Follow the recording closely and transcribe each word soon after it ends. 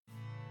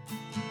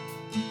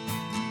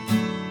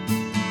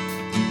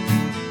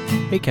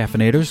Hey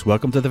caffeinators,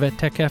 welcome to the Vet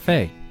Tech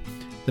Cafe.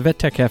 The Vet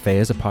Tech Cafe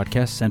is a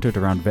podcast centered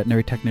around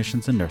veterinary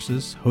technicians and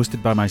nurses,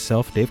 hosted by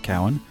myself, Dave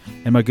Cowan,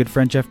 and my good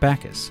friend Jeff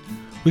Backus.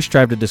 We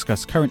strive to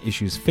discuss current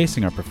issues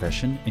facing our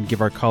profession and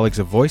give our colleagues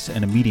a voice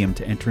and a medium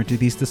to enter into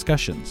these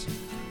discussions.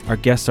 Our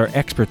guests are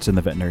experts in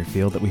the veterinary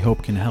field that we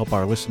hope can help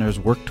our listeners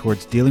work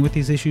towards dealing with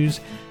these issues,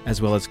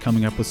 as well as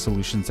coming up with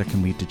solutions that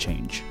can lead to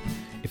change.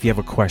 If you have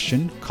a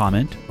question,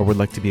 comment, or would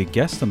like to be a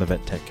guest on the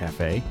Vet Tech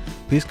Cafe,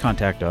 please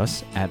contact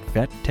us at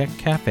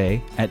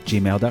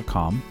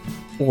vettechcafe@gmail.com,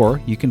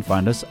 or you can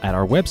find us at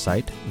our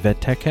website,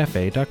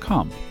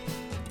 vettechcafe.com.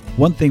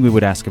 One thing we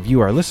would ask of you,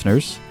 our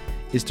listeners,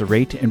 is to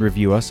rate and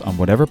review us on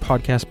whatever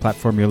podcast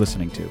platform you're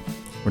listening to.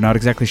 We're not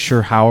exactly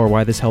sure how or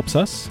why this helps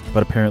us,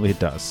 but apparently it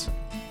does.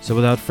 So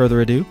without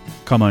further ado,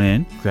 come on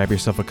in, grab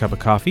yourself a cup of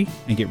coffee,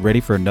 and get ready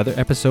for another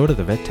episode of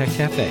the Vet Tech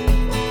Cafe.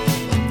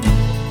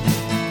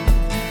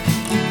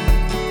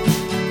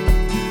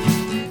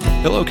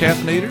 Hello,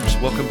 caffeinators.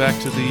 Welcome back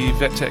to the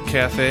Vet Tech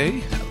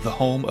Cafe, the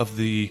home of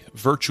the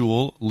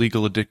virtual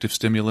legal addictive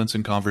stimulants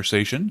and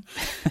conversation.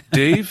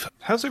 Dave,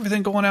 how's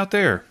everything going out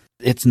there?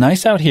 It's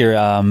nice out here.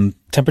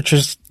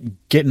 Temperature's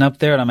getting up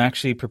there, and I'm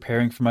actually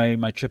preparing for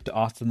my trip to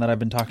Austin that I've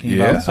been talking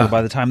about. So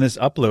by the time this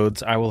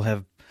uploads, I will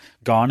have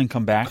gone and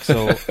come back.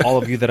 So all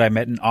of you that I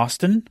met in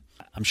Austin,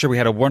 I'm sure we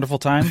had a wonderful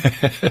time.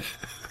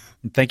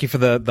 And thank you for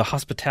the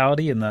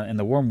hospitality and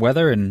the warm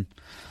weather and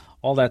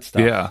all that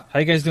stuff. Yeah. How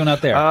you guys doing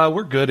out there?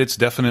 We're good. It's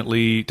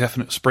definitely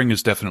spring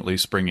is definitely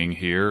springing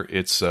here.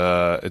 It's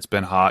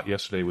been hot.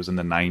 Yesterday was in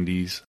the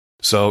 90s.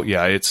 So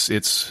yeah,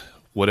 it's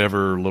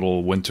whatever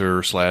little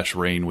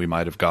winter/rain we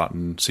might have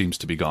gotten seems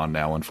to be gone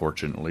now,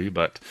 unfortunately.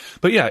 But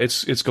yeah,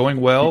 it's going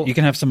well. You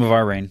can have some of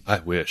our rain. I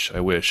wish.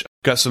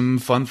 Got some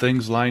fun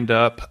things lined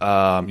up.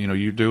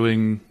 You're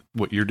doing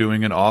what you're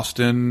doing in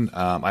Austin.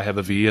 I have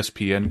a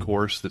VSPN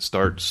course that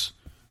starts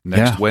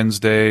next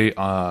Wednesday.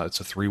 It's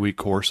a 3-week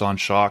course on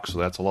shock, so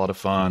that's a lot of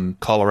fun.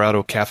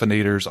 Colorado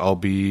caffeinators, I'll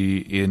be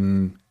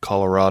in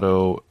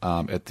Colorado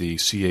at the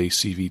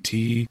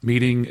CACVT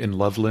meeting in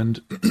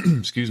Loveland,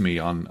 excuse me,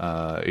 on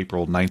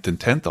April 9th and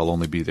 10th. I'll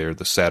only be there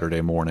the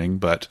Saturday morning,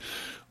 but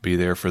be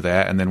there for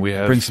that. And then we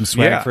have... Bring some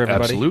swag for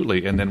everybody.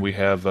 Absolutely. And then we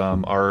have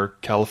our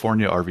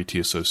California RVT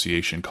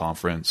Association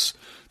conference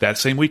that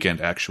same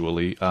weekend,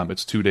 actually.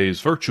 It's 2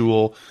 days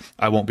virtual.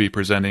 I won't be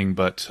presenting,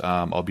 but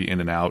I'll be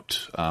in and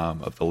out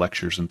of the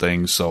lectures and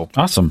things. So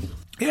awesome.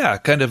 Yeah,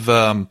 kind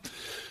of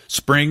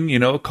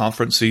spring,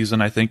 conference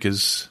season, I think,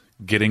 is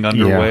getting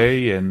underway.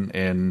 Yeah.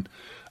 And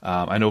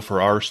I know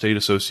for our state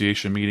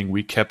association meeting,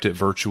 we kept it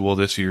virtual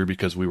this year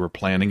because we were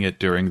planning it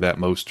during that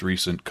most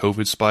recent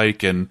COVID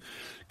spike, and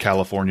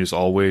California's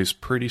always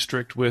pretty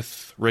strict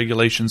with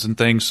regulations and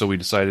things, so we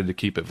decided to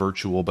keep it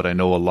virtual. But I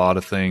know a lot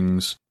of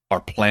things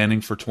are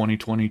planning for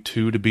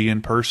 2022 to be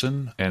in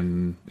person.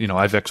 And,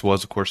 IVEX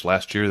was, of course,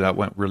 last year. That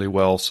went really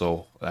well.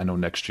 So I know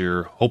next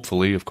year,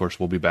 hopefully, of course,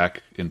 we'll be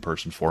back in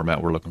person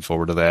format. We're looking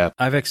forward to that.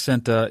 IVEX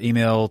sent an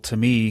email to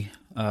me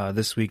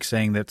this week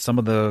saying that some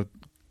of the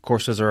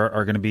courses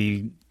are going to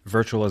be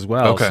virtual as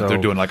well. Okay, so they're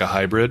doing like a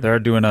hybrid? They're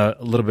doing a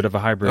little bit of a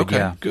hybrid, okay,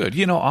 yeah. Good.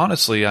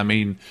 Honestly,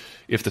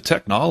 if the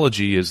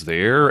technology is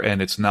there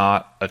and it's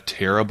not a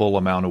terrible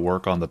amount of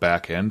work on the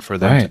back end for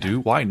them to do,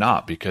 why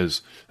not?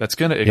 Because that's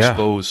going to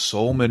expose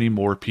so many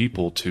more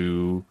people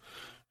to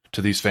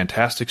these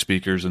fantastic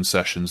speakers and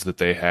sessions that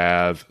they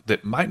have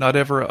that might not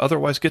ever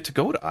otherwise get to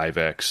go to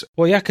IVEX.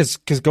 Well, yeah, because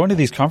going to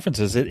these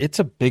conferences, it's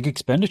a big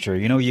expenditure.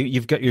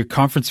 You've got your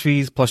conference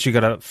fees, plus you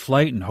got a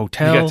flight and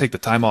hotel. You got to take the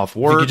time off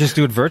work. You could just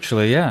do it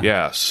virtually, yeah.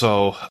 Yeah,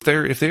 so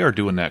if they are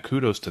doing that,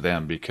 kudos to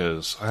them,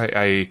 because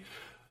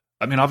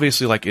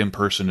obviously, like, in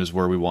person is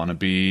where we want to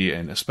be,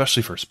 and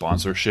especially for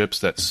sponsorships,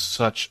 that's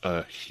such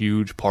a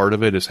huge part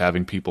of it, is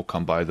having people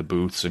come by the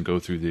booths and go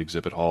through the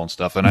exhibit hall and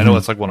stuff. And I know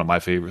it's like one of my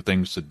favorite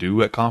things to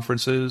do at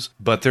conferences,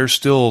 but there's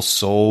still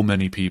so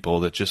many people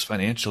that just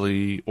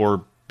financially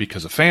or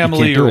because of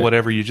family or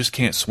whatever, you just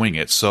can't swing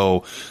it.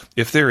 So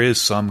if there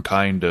is some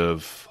kind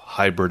of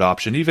hybrid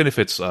option, even if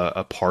it's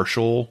a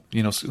partial,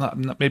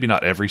 maybe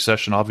not every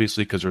session,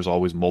 obviously, because there's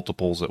always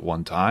multiples at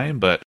one time,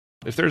 but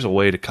if there's a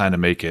way to kind of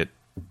make it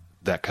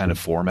that kind of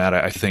format,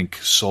 I think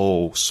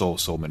so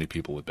many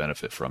people would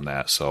benefit from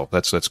that. So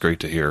that's great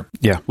to hear.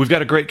 Yeah. We've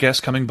got a great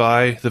guest coming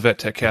by the Vet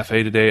Tech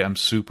Cafe today. I'm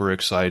super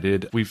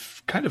excited.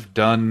 We've kind of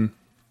done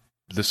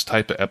this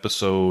type of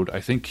episode,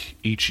 I think,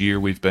 each year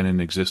we've been in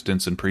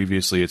existence, and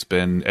previously it's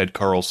been Ed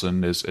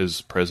Carlson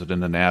as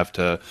president of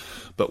NAVTA.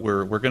 But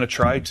we're going to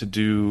try to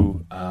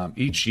do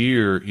each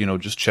year,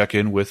 just check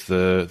in with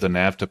the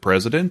NAVTA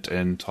president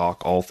and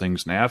talk all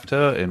things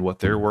NAVTA and what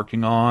they're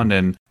working on.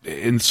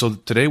 And so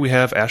today we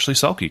have Ashli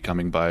Selke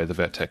coming by the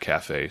Vet Tech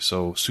Cafe.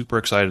 So super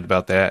excited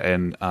about that.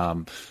 And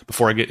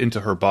before I get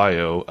into her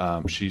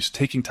bio, she's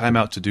taking time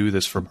out to do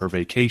this from her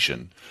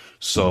vacation.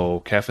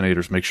 So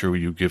caffeinators, make sure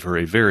you give her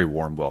a very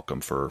warm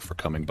welcome for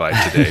coming by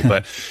today.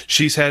 But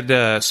she's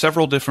had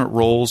several different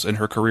roles in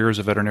her career as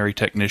a veterinary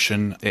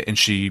technician, and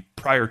she,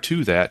 prior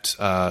to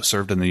that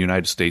served in the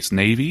United States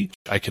Navy.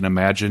 I can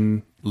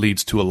imagine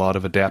leads to a lot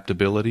of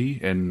adaptability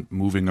and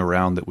moving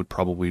around that would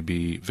probably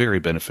be very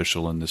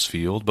beneficial in this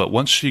field. But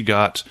once she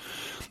got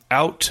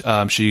out,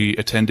 she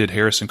attended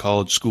Harrison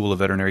College School of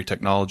Veterinary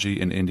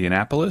Technology in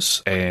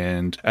Indianapolis.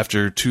 And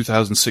after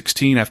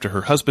 2016, after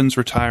her husband's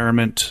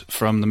retirement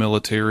from the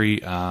military,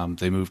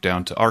 they moved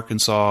down to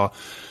Arkansas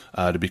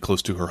to be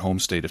close to her home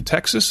state of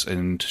Texas.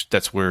 And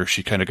that's where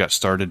she kind of got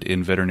started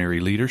in veterinary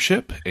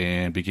leadership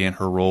and began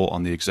her role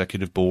on the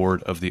executive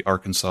board of the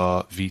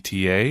Arkansas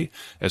VTA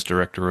as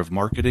director of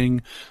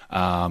marketing.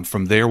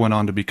 From there, went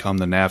on to become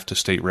the NAVTA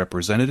state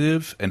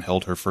representative and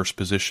held her first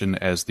position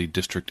as the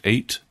District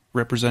 8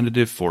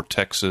 representative for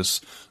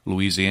Texas,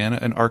 Louisiana,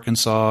 and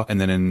Arkansas.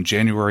 And then in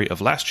January of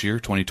last year,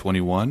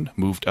 2021,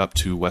 moved up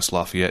to West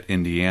Lafayette,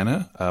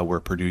 Indiana, where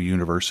Purdue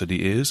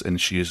University is.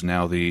 And she is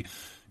now the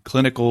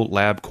clinical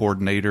lab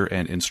coordinator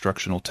and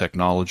instructional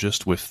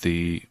technologist with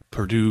the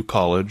Purdue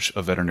College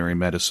of Veterinary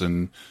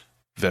Medicine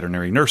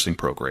veterinary nursing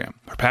program.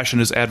 Her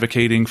passion is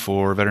advocating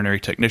for veterinary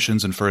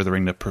technicians and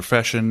furthering the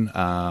profession,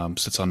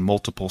 sits on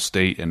multiple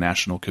state and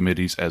national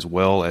committees, as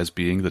well as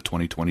being the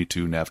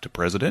 2022 NAVTA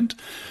president.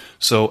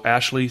 So,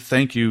 Ashli,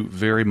 thank you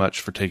very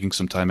much for taking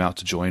some time out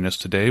to join us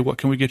today. What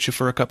can we get you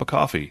for a cup of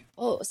coffee?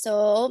 Oh,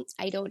 so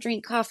I don't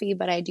drink coffee,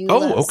 but I do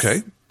love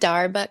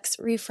Starbucks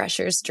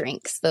refreshers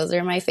drinks. Those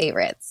are my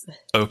favorites.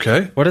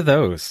 Okay. What are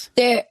those?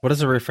 What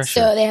is a refresher?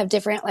 So they have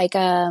different, like,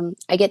 I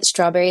get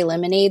strawberry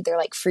lemonade. They're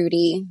like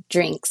fruity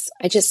drinks.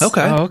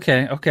 Okay.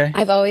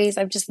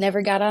 I've just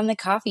never got on the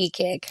coffee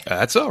kick.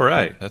 That's all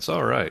right.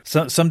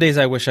 So some days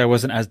I wish I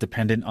wasn't as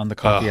dependent on the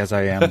coffee as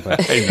I am,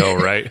 but I know,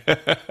 right?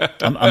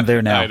 I'm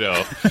there now.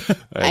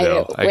 I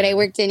know. When I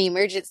worked in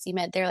emergency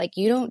med, they're like,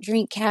 you don't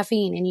drink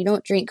caffeine and you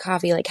don't drink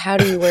coffee. Like, how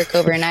do you work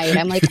overnight?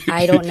 I'm like,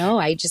 I don't know.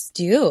 I just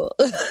do.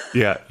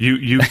 Yeah,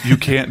 you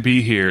can't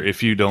be here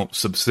if you don't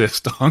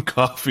subsist on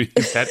coffee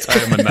at that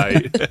time of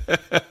night.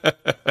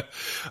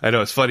 I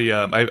know, it's funny.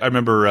 I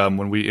remember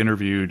when we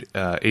interviewed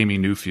Amy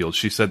Newfield,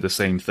 she said the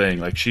same thing.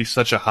 Like, she's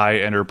such a high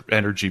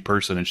energy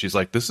person, and she's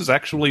like, this is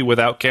actually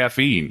without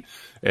caffeine.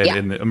 And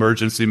in the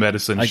emergency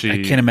medicine, I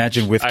can't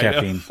imagine with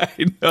caffeine.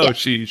 I know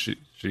she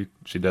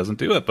doesn't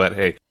do it, but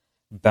hey.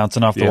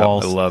 Bouncing off the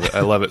walls.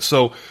 I love it.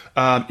 So,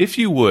 if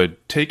you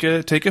would take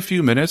a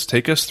few minutes,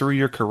 take us through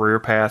your career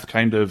path,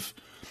 kind of,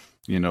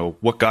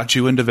 what got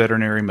you into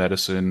veterinary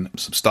medicine,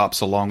 some stops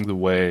along the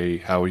way,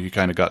 how you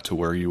kind of got to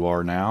where you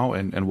are now,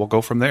 and we'll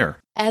go from there.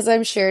 As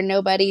I'm sure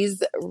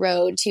nobody's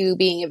road to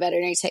being a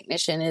veterinary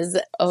technician is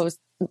a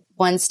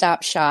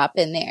one-stop shop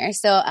in there.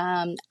 So,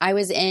 I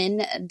was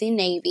in the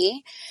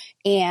Navy,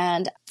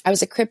 and I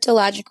was a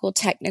cryptological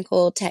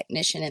technical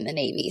technician in the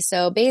Navy.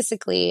 So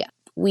basically,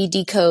 we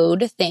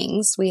decode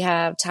things. We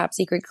have top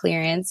secret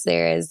clearance.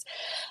 There is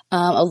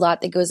a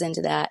lot that goes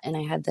into that. And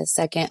I had the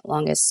second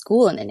longest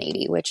school in the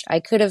Navy, which I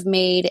could have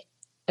made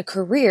a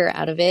career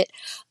out of it.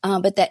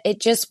 But that it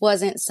just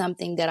wasn't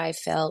something that I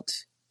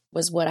felt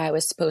was what I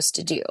was supposed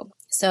to do.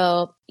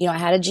 So, I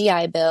had a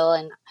GI Bill,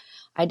 and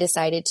I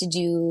decided to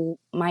do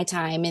my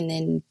time and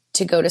then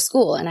to go to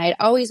school. And I'd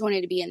always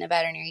wanted to be in the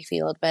veterinary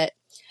field, but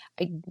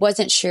I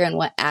wasn't sure in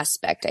what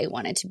aspect I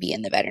wanted to be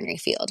in the veterinary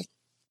field.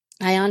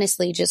 I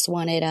honestly just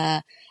wanted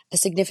a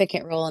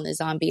significant role in the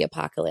zombie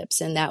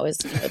apocalypse, and that was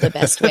the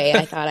best way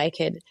I thought I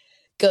could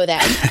go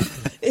that.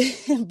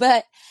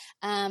 But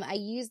I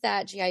used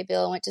that GI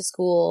Bill, went to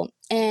school,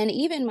 and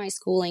even my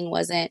schooling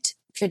wasn't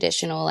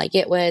traditional. Like,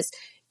 it was,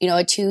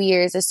 a 2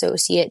 years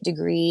associate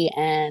degree,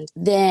 and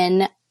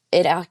then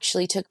it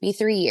actually took me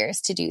 3 years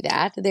to do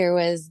that. There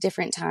was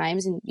different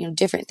times and,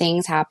 different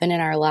things happen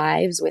in our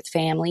lives with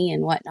family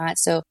and whatnot.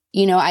 So,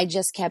 I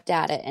just kept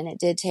at it, and it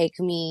did take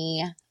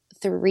me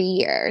 3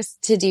 years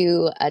to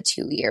do a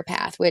 2-year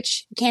path,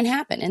 which can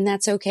happen. And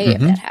that's okay if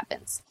that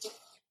happens.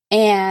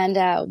 And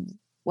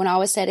when all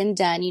was said and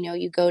done,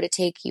 you go to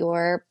take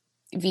your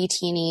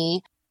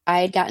VTNE. I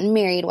had gotten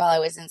married while I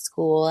was in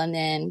school. And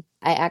then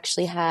I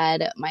actually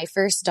had my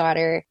first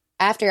daughter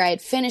after I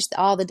had finished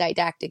all the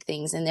didactic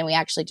things. And then we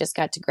actually just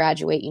got to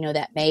graduate,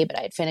 that May, but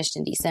I had finished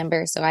in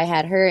December. So I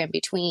had her in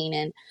between.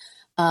 And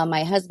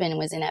my husband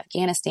was in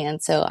Afghanistan.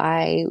 So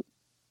I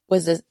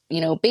was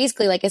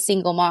basically like a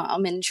single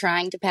mom and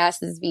trying to pass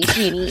this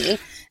VTNE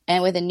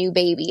and with a new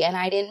baby. And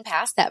I didn't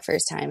pass that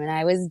first time. And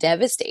I was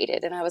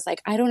devastated. And I was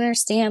like, I don't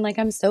understand. Like,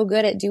 I'm so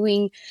good at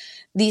doing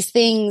these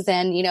things.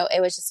 And,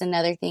 it was just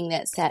another thing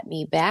that set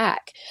me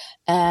back.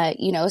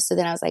 So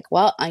then I was like,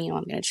 well, I'm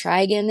going to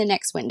try again the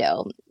next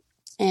window.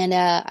 And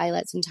I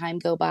let some time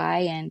go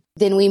by, and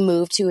then we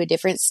moved to a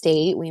different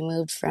state. We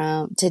moved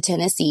to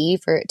Tennessee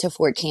to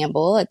Fort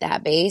Campbell at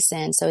that base.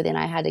 And so then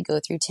I had to go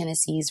through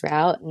Tennessee's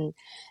route. And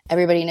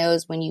everybody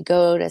knows when you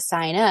go to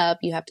sign up,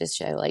 you have to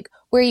show like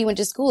where you went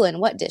to school in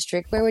what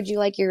district, where would you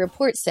like your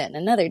report sent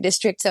in another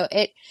district. So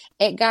it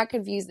got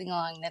confusing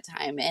along the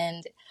time.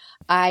 And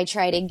I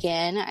tried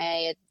again.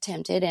 I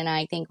attempted, and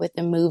I think with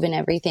the move and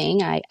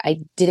everything, I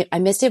did it. I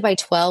missed it by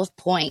 12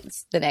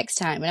 points the next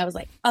time. And I was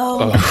like,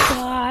 oh my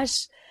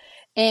gosh.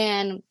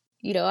 And,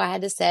 I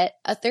had to set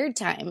a third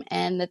time.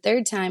 And the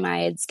third time I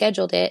had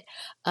scheduled it,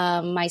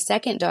 my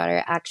second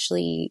daughter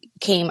actually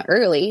came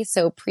early,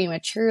 so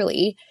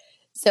prematurely.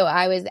 So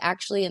I was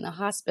actually in the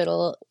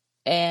hospital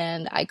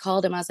and I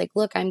called him. I was like,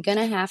 look, I'm going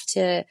to have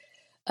to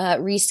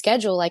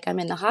reschedule. Like, I'm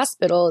in the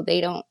hospital.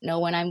 They don't know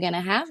when I'm going to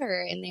have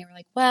her. And they were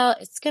like, well,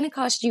 it's going to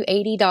cost you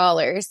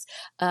 $80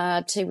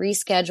 to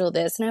reschedule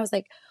this. And I was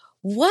like,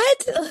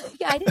 what?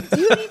 I didn't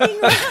do anything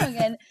wrong.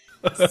 And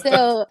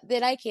so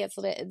then I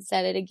canceled it and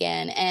said it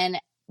again. And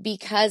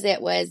because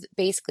it was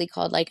basically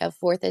called like a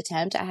fourth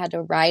attempt, I had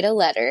to write a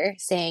letter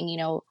saying,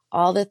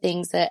 all the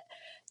things that,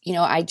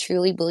 I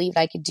truly believed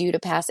I could do to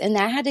pass. And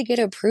that had to get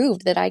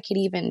approved that I could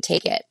even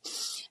take it.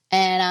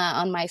 And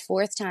on my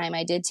fourth time,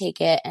 I did take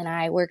it, and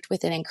I worked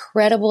with an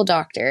incredible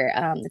doctor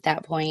at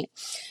that point,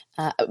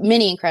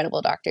 many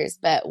incredible doctors.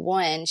 But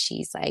one,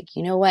 she's like,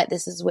 you know what?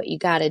 This is what you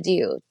got to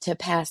do to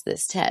pass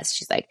this test.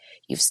 She's like,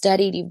 you've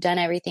studied, you've done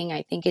everything.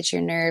 I think it's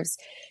your nerves.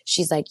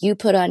 She's like, you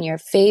put on your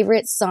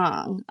favorite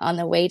song on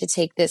the way to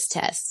take this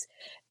test.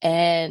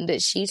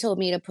 And she told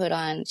me to put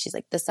on, she's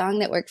like, the song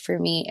that worked for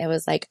me, it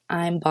was like,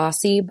 I'm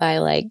Bossy by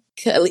like,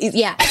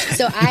 yeah.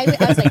 So I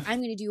was like, I'm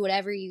going to do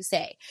whatever you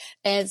say.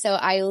 And so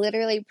I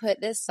literally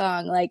put this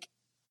song like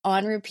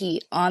on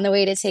repeat on the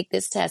way to take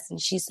this test. And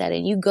she said,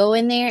 and you go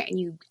in there and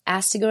you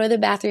ask to go to the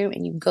bathroom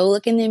and you go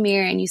look in the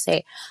mirror and you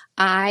say,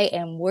 I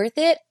am worth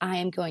it. I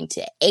am going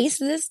to ace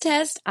this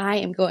test. I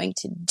am going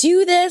to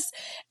do this.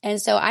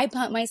 And so I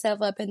pumped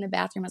myself up in the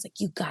bathroom. I was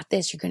like, you got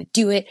this. You're going to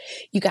do it.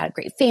 You got a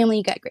great family.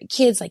 You got great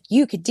kids. Like,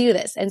 you could do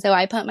this. And so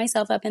I pumped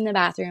myself up in the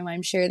bathroom.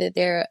 I'm sure that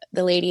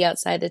the lady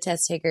outside the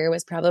test taker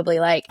was probably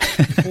like,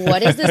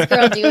 what is this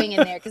girl doing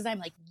in there? Because I'm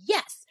like,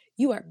 yes.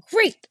 You are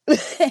great.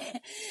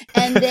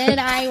 And then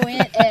I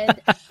went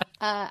and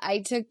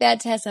I took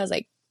that test. I was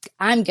like,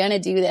 I'm going to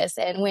do this.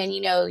 And when,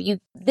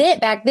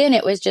 back then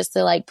it was just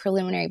a like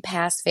preliminary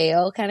pass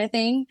fail kind of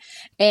thing.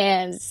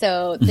 And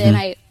so then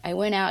I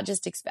went out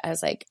I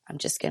was like, I'm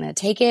just going to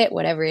take it,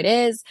 whatever it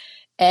is.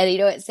 And,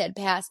 it said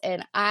pass.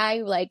 And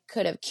I like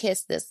could have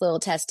kissed this little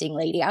testing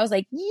lady. I was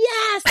like,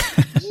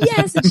 yes,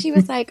 yes. And she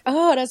was like,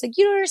 oh, and I was like,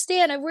 you don't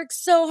understand. I've worked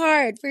so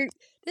hard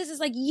this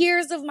is like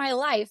years of my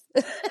life.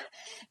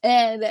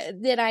 And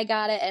then I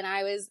got it and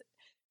I was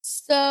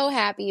so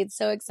happy and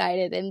so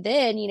excited. And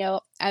then,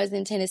 I was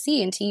in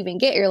Tennessee, and to even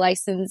get your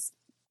license,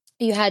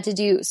 you had to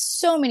do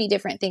so many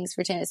different things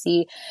for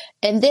Tennessee.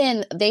 And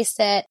then they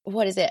set,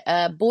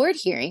 a board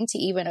hearing to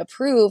even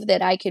approve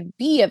that I could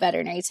be a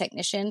veterinary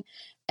technician.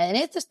 And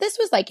this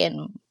was like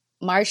in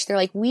March. They're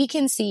like, we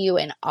can see you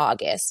in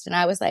August. And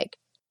I was like,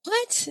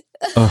 what?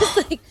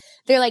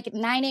 They're like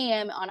 9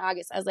 a.m. on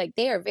August. I was like,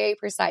 they are very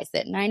precise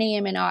that 9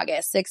 a.m. in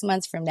August, 6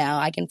 months from now,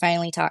 I can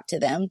finally talk to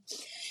them.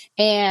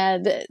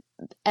 And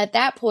at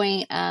that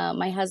point,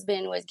 my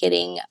husband was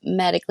getting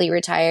medically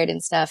retired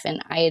and stuff.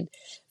 And I had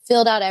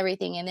filled out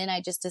everything. And then I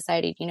just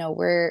decided,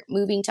 we're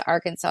moving to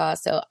Arkansas.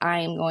 So I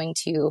am going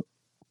to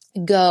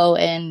go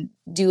and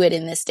do it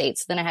in this state.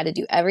 So then I had to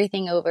do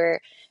everything over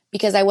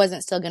because I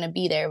wasn't still going to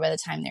be there by the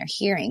time their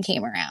hearing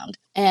came around.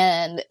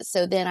 And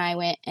so then I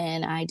went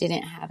and I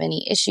didn't have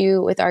any issue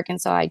with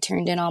Arkansas. I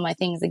turned in all my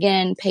things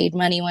again, paid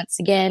money once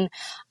again.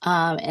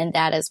 And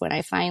that is when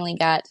I finally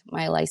got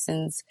my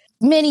license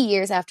many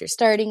years after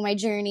starting my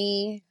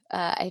journey.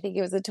 I think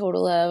it was a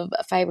total of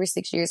 5 or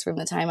 6 years from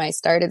the time I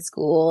started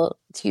school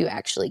to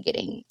actually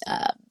getting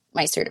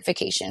my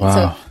certification. Wow.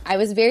 So I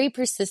was very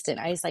persistent.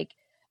 I was like,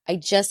 I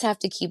just have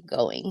to keep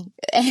going.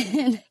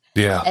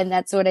 And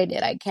that's what I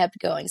did. I kept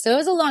going. So it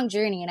was a long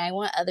journey, and I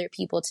want other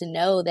people to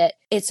know that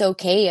it's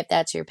okay if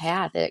that's your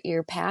path, that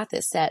your path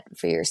is set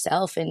for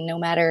yourself. And no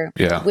matter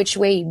which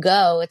way you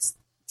go, it's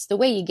the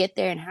way you get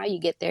there and how you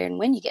get there and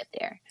when you get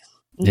there.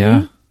 Mm-hmm.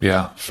 Yeah.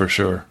 Yeah, for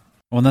sure.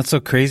 Well, and that's so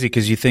crazy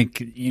because you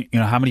think,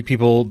 how many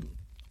people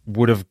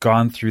would have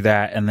gone through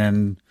that and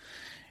then,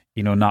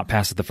 not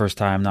passed it the first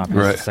time, not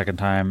passed it the second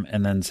time,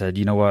 and then said,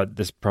 you know what,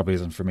 this probably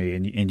isn't for me.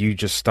 And you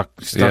just stuck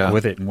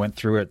with it and went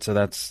through it. So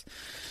that's,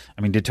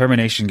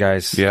 determination,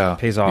 guys,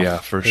 pays off. Yeah,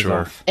 for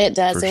sure. It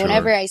does. For and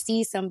whenever I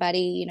see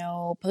somebody,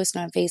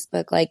 posting on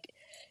Facebook, like,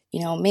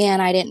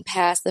 man, I didn't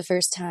pass the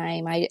first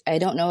time. I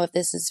don't know if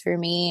this is for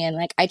me. And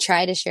like, I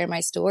try to share my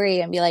story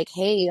and be like,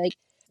 hey, like,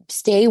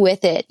 stay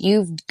with it.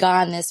 You've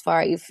gone this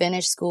far. You've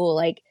finished school.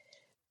 Like,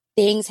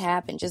 things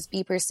happen. Just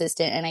be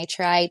persistent. And I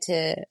try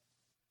to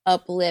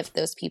uplift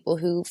those people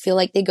who feel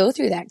like they go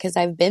through that, because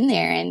I've been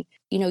there. And,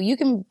 you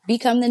can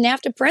become the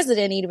NAFTA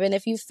president even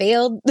if you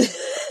failed.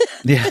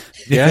 Yeah.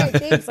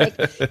 Things like,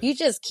 you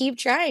just keep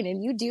trying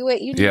and you do what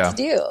you need to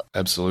do.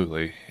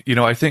 Absolutely.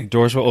 I think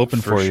doors will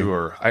open for you.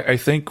 Sure. I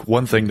think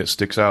one thing that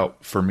sticks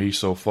out for me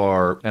so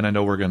far, and I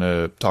know we're going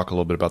to talk a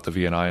little bit about the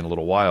VNI in a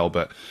little while,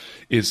 but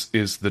is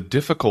the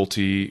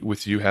difficulty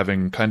with you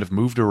having kind of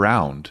moved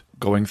around,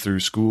 going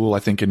through school, I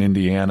think in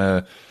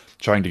Indiana,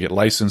 trying to get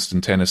licensed in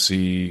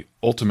Tennessee,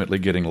 ultimately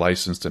getting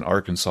licensed in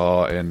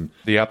Arkansas, and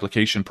the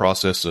application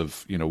process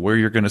of, where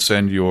you're going to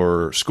send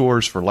your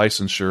scores for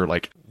licensure.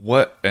 Like,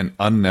 what an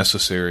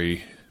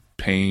unnecessary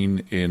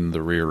pain in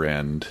the rear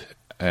end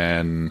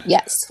And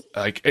Yes.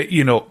 like,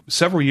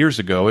 several years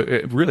ago,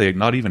 really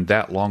not even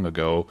that long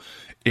ago,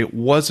 it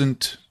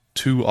wasn't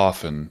too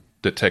often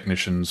that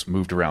technicians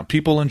moved around.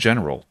 People in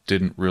general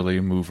didn't really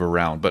move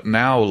around. But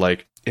now,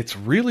 like, it's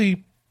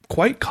really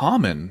quite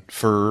common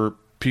for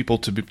people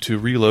to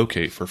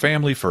relocate for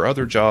family, for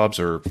other jobs,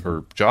 or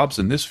for jobs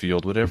in this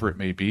field, whatever it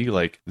may be.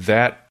 Like,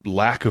 that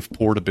lack of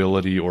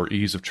portability or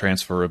ease of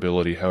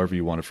transferability, however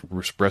you want to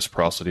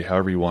reciprocity,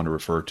 however you want to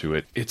refer to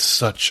it, it's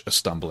such a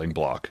stumbling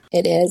block.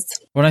 It is.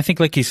 Well, I think,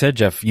 like you said,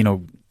 Jeff,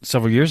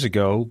 several years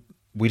ago,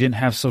 we didn't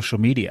have social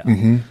media.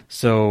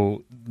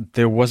 So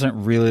there wasn't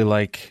really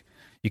like,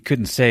 you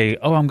couldn't say,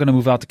 oh, I'm going to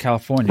move out to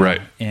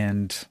California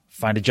and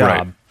find a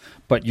job.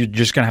 But you're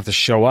just going to have to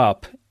show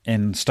up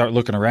and start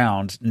looking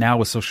around. Now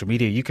with social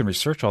media, you can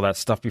research all that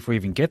stuff before you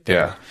even get there.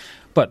 Yeah.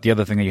 But the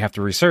other thing that you have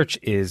to research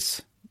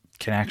is,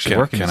 can I actually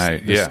work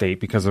in this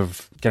state because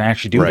of, can I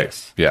actually do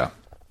this? Yeah.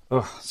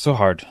 Oh, so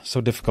hard,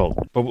 so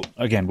difficult. But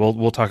again,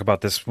 we'll talk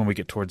about this when we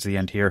get towards the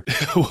end here.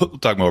 We'll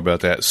talk more about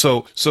that.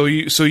 So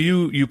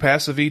you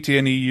passed the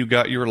VTNE, you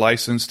got your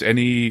licensed and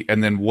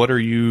then what are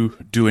you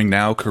doing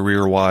now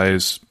career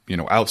wise,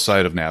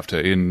 outside of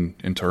NAVTA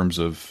in terms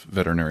of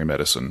veterinary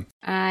medicine?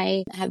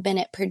 I have been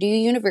at Purdue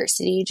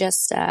University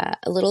just a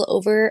little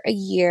over a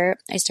year.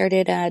 I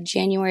started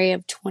January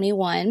of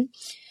 21,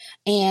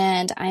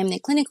 and I'm the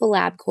clinical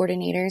lab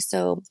coordinator.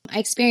 So I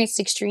experienced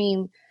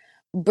extreme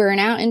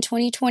burnout in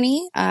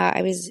 2020.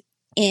 I was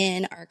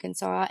in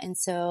Arkansas, and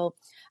so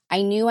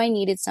I knew I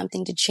needed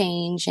something to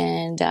change.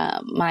 And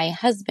my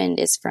husband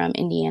is from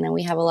Indiana.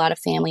 We have a lot of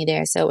family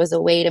there, so it was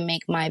a way to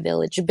make my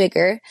village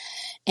bigger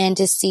and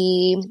to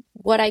see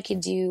what I could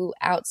do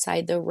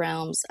outside the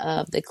realms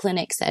of the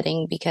clinic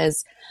setting,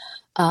 because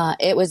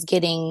it was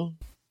getting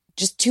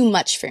just too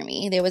much for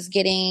me. There was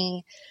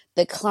getting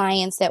the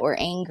clients that were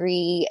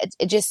angry.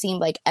 It just seemed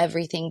like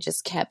everything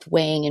just kept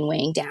weighing and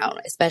weighing down,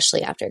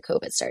 especially after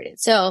COVID started.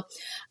 So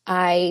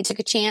I took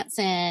a chance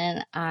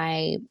and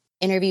I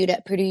interviewed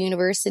at Purdue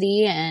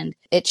University, and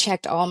it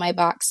checked all my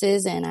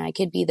boxes, and I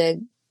could be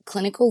the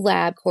clinical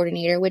lab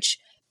coordinator, which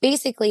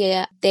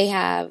basically they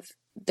have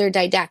their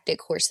didactic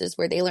courses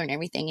where they learn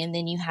everything. And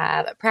then you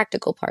have a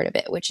practical part of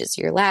it, which is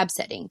your lab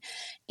setting.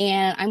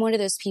 And I'm one of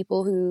those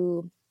people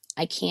who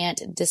I can't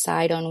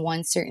decide on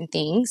one certain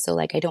thing. So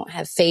like, I don't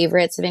have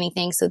favorites of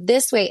anything. So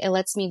this way it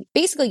lets me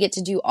basically get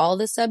to do all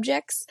the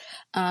subjects.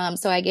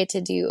 So I get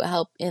to do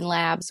help in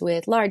labs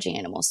with large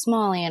animal,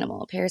 small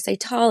animal,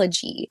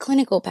 parasitology,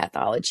 clinical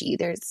pathology.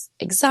 There's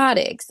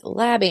exotics,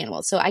 lab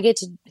animals. So I get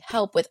to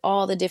help with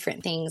all the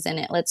different things, and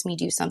it lets me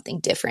do something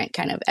different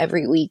kind of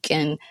every week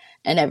and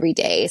every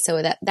day. So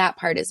that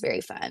part is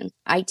very fun.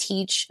 I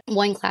teach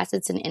one class.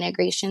 It's an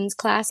integrations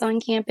class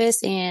on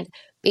campus, and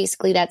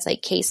basically that's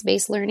like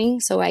case-based learning.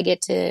 So I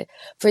get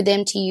for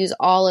them to use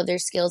all of their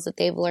skills that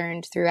they've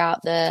learned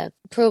throughout the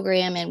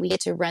program, and we get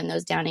to run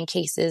those down in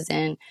cases.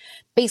 And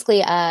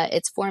basically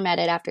it's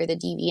formatted after the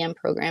DVM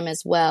program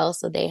as well.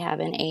 So they have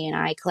an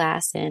A&I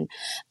class, and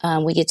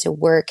we get to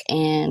work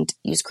and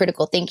use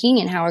critical thinking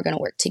and how we're going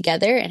to work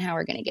together and how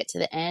we're going to get to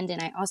the end.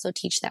 And I also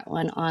teach that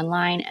one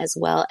online, as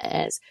well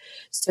as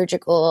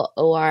surgical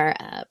OR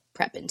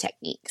prep and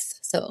techniques.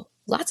 So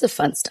lots of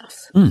fun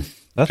stuff.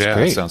 That's great.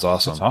 That sounds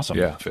awesome. That's awesome.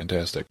 Yeah,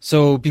 fantastic.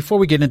 So before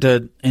we get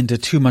into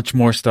too much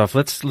more stuff,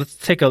 let's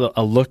take a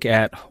look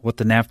at what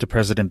the NAVTA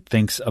president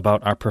thinks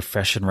about our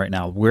profession right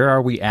now. Where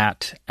are we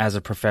at as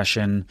a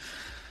profession?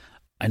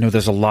 I know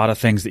there's a lot of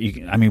things that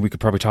we could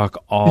probably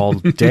talk all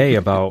day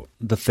about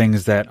the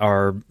things that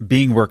are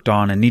being worked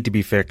on and need to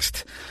be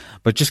fixed,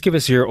 but just give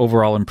us your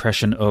overall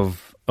impression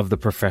of the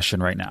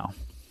profession right now.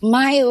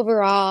 My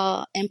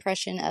overall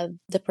impression of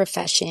the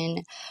profession,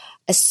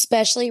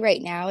 especially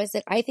right now, is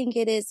that I think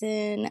it is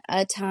in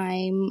a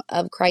time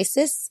of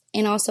crisis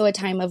and also a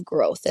time of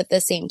growth at the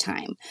same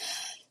time.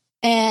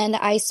 And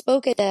I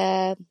spoke at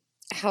the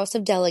House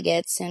of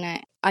Delegates,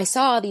 and I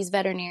saw these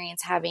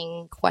veterinarians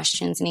having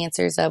questions and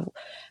answers of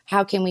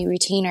how can we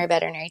retain our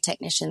veterinary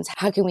technicians?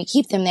 How can we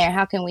keep them there?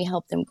 How can we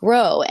help them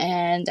grow?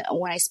 And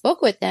when I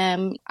spoke with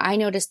them, I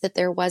noticed that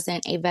there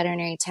wasn't a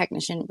veterinary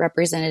technician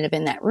representative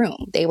in that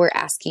room. They were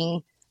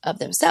asking of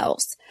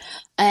themselves.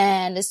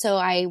 And so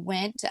I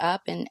went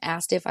up and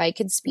asked if I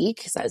could speak,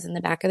 because I was in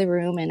the back of the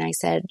room. And I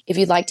said, if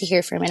you'd like to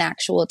hear from an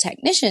actual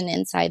technician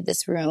inside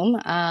this room,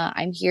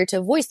 I'm here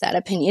to voice that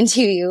opinion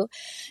to you.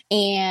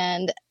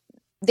 And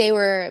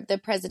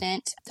the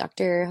president,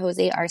 Dr.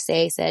 Jose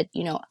Arce, said,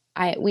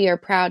 we are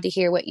proud to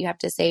hear what you have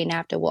to say.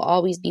 NAVTA will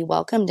always be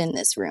welcomed in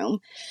this room.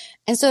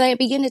 And so I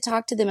began to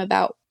talk to them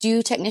about,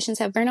 do technicians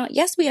have burnout?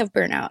 Yes, we have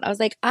burnout. I was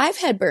like, I've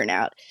had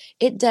burnout.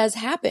 It does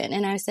happen.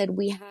 And I said,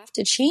 we have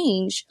to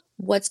change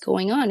what's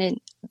going on. And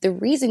the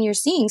reason you're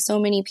seeing so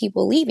many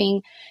people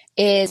leaving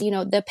is,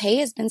 the pay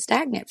has been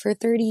stagnant for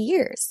 30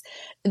 years.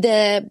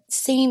 The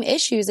same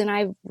issues, and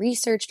I've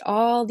researched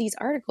all these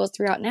articles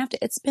throughout NAVTA,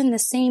 it's been the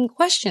same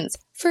questions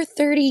for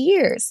 30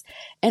 years.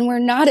 And we're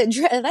not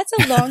that's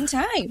a long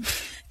time.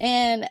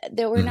 And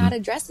that we're not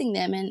addressing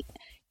them. And,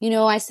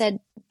 I said,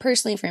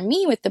 personally for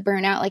me with the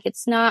burnout, like,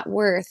 it's not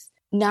worth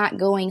not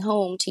going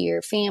home to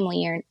your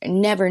family or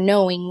never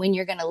knowing when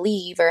you're going to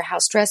leave or how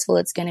stressful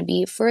it's going to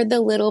be for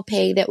the little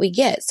pay that we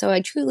get. So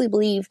I truly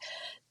believe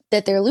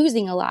that they're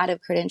losing a lot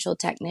of credentialed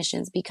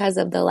technicians because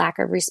of the lack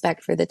of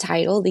respect for the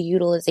title, the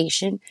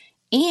utilization,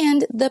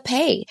 and the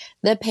pay.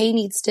 The pay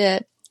needs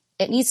to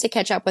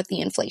catch up with the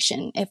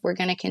inflation if we're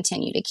going to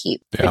continue to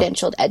keep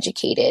credentialed,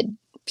 educated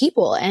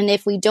people. And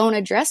if we don't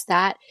address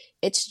that,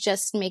 it's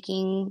just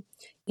making,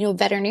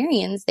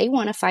 veterinarians, they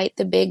want to fight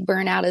the big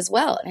burnout as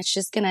well. And it's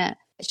just going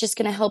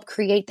to help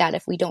create that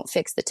if we don't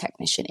fix the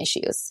technician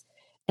issues.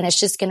 And it's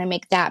just going to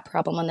make that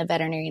problem on the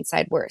veterinarian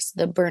side worse.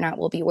 The burnout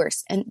will be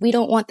worse. And we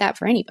don't want that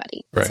for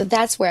anybody. Right. So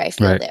that's where I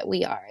feel that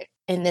we are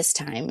in this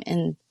time.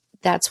 And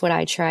that's what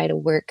I try to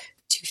work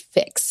to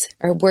fix,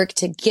 or work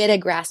to get a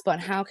grasp on.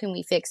 How can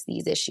we fix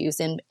these issues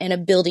in a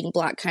building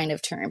block kind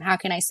of term? How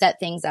can I set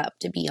things up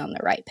to be on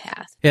the right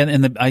path?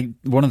 And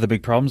one of the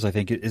big problems, I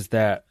think, is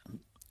that,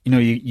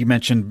 you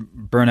mentioned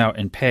burnout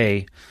and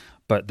pay,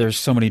 but there's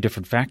so many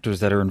different factors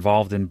that are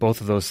involved in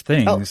both of those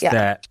things.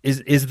 That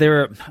is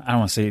there, I don't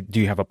want to say, do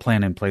you have a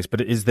plan in place,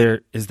 but is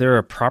there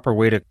a proper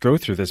way to go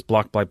through this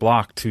block by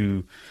block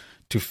to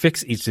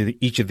fix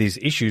each of these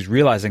issues,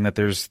 realizing that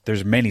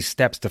there's many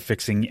steps to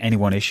fixing any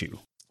one issue?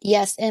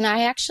 Yes. And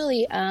I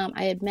actually,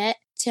 I had met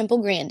Temple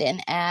Grandin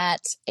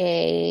at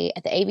the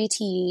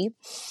ABTE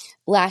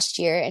last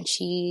year, and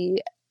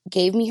she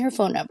gave me her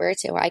phone number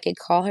so I could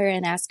call her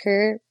and ask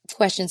her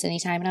questions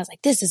anytime. And I was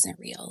like, this isn't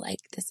real. Like,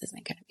 this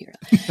isn't going to be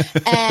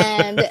real.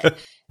 And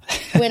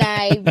when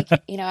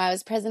I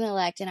was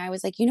president-elect, and I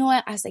was like, you know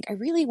what? I was like, I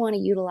really want to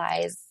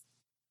utilize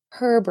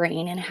her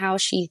brain and how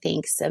she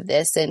thinks of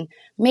this, and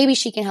maybe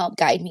she can help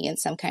guide me in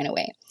some kind of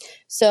way.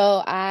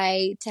 So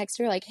I text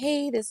her like,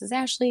 hey, this is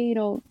Ashli,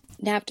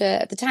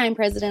 NAPTA at the time,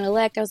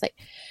 president-elect. I was like,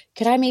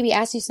 could I maybe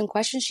ask you some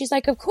questions? She's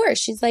like, of course.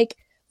 She's like,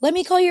 let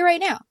me call you right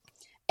now.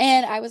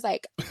 And I was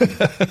like,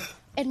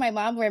 and my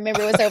mom,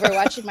 remember, was over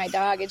watching my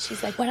dog, and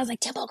she's like, what? I was like,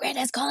 Temple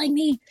Grandin's calling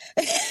me.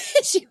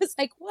 She was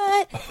like,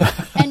 what?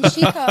 And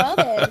she called,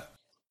 and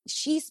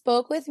she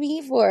spoke with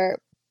me for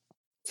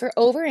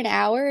over an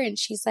hour. And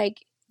she's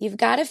like, you've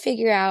got to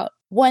figure out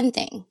one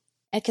thing.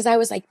 Because I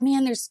was like,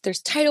 man,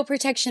 there's title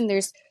protection,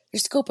 there's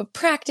scope of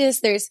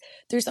practice, there's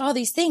all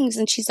these things.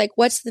 And she's like,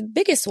 what's the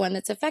biggest one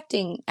that's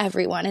affecting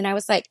everyone? And I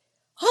was like,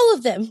 all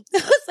of them. I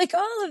was like,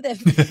 all of them.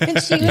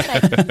 And she was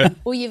like,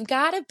 well, you've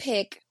got to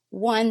pick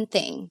one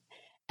thing.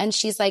 And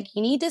she's like,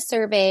 you need to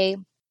survey,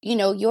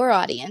 your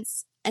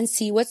audience and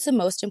see what's the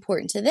most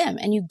important to them.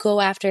 And you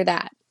go after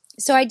that.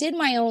 So I did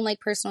my own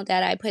personal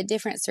data. I put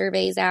different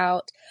surveys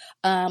out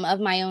of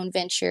my own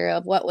venture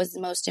of what was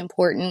the most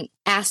important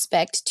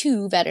aspect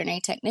to veterinary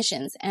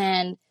technicians.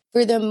 And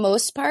for the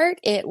most part,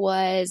 it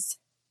was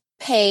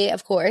pay,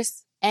 of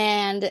course.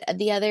 And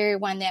the other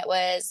one that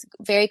was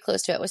very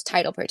close to it was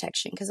title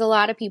protection, because a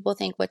lot of people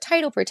think with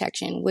title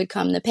protection would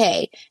come the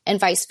pay, and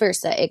vice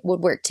versa. It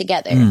would work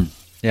together.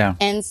 Yeah.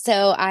 And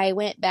so I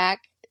went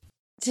back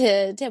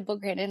to Temple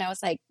Grandin, and I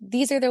was like,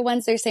 these are the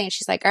ones they're saying.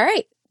 She's like, all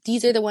right,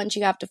 these are the ones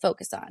you have to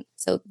focus on.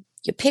 So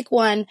you pick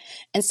one.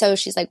 And so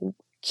she's like,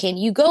 can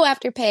you go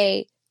after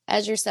pay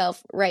as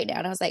yourself right now?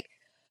 And I was like,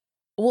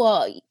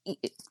 well,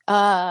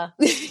 I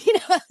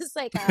was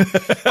like,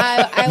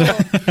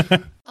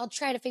 I'll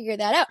try to figure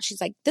that out.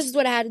 She's like, this is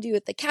what I had to do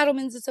with the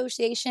Cattlemen's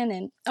Association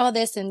and all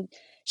this. And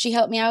she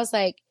helped me. I was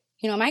like,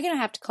 am I going to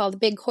have to call the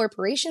big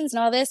corporations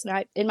and all this?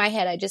 And in my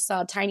head, I just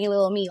saw tiny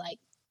little me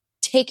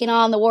taking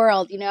on the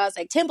world. I was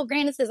like, Temple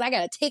Grandin says I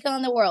got to take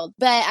on the world.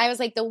 But I was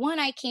like, the one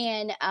I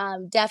can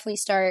definitely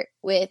start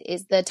with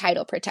is the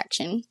title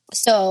protection.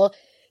 So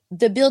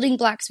the building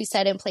blocks we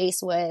set in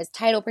place was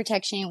title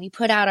protection. We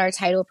put out our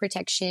title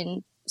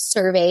protection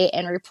survey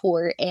and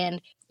report, and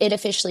it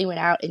officially went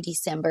out in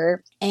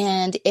December.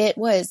 And it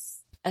was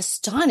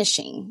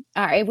astonishing.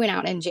 It went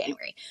out in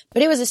January,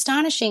 but it was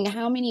astonishing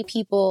how many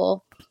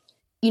people,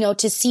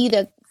 to see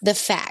the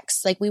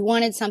facts. Like, we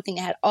wanted something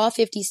that had all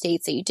 50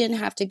 states, that you didn't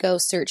have to go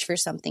search for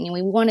something. And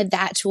we wanted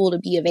that tool to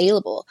be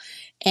available.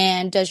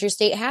 And does your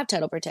state have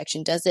title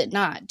protection? Does it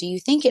not? Do you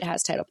think it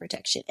has title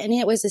protection? And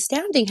it was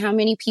astounding how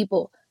many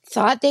people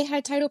thought they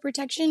had title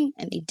protection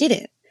and they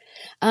didn't.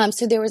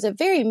 So there was a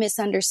very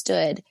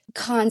misunderstood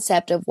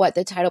concept of what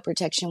the title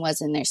protection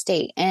was in their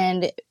state.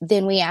 And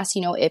then we asked,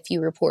 if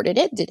you reported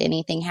it, did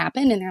anything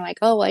happen? And they're like,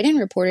 oh, well, I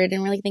didn't report it. I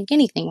didn't really think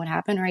anything would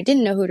happen, or I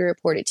didn't know who to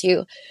report it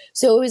to.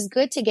 So it was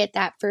good to get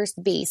that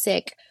first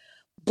basic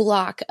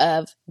block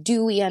of,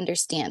 do we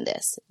understand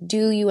this?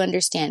 Do you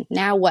understand?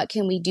 Now, what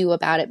can we do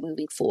about it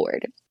moving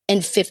forward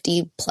in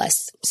 50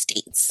 plus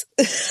states?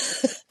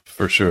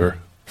 For sure.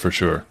 For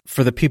sure.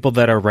 For the people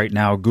that are right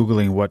now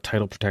Googling what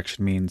title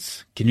protection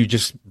means, can you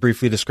just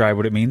briefly describe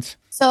what it means?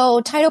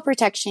 So title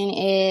protection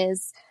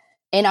is,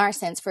 in our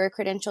sense, for a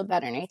credentialed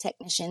veterinary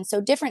technician.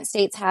 So different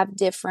states have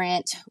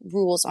different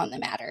rules on the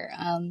matter.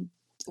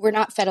 We're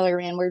not federally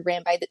ran. We're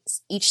ran by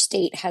each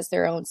state has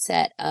their own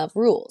set of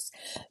rules.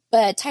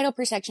 But title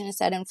protection is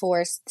set in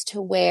force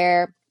to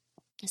where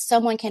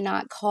someone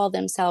cannot call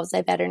themselves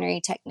a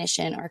veterinary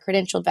technician or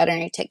credentialed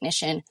veterinary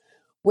technician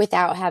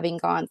without having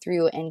gone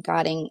through and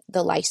getting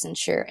the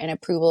licensure and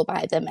approval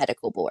by the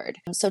medical board.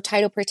 So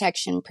title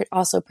protection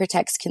also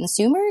protects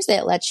consumers.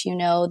 It lets you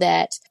know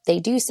that they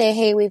do say,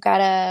 hey, we've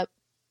got a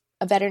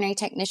veterinary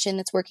technician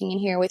that's working in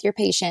here with your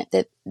patient,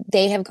 that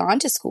they have gone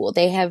to school,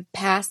 they have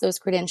passed those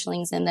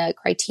credentialings and the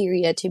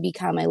criteria to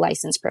become a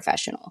licensed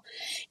professional,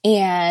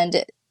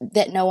 and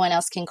that no one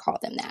else can call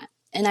them that.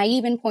 And I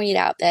even pointed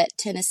out that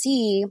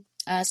Tennessee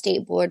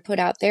State Board put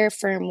out their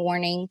firm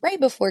warning right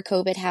before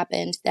COVID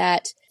happened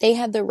that they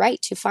have the right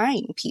to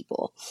fine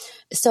people.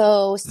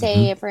 So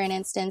say, for an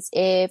instance,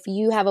 if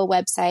you have a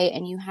website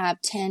and you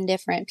have 10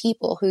 different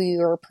people who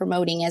you're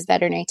promoting as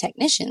veterinary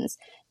technicians,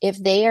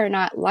 if they are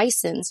not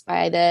licensed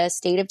by the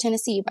state of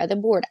Tennessee, by the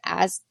board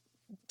as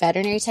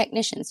veterinary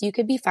technicians, you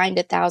could be fined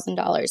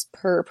 $1,000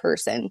 per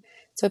person.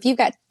 So if you've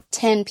got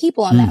 10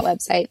 people on that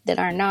website that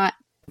are not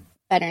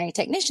veterinary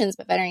technicians,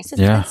 but veterinary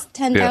assistants, that's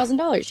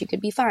 $10,000 you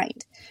could be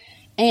fined.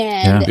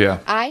 And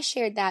I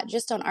shared that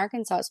just on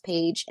Arkansas's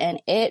page,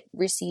 and it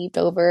received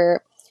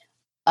over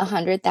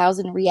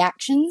 100,000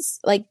 reactions.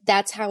 Like,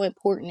 that's how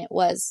important it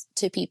was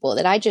to people,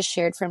 that I just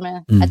shared from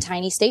a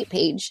tiny state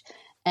page,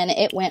 and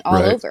it went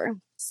all over.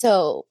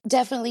 So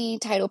definitely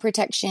title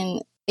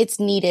protection, it's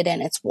needed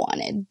and it's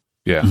wanted.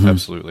 Yeah,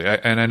 absolutely.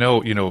 And I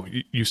know,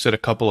 you said a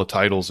couple of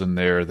titles in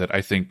there that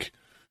I think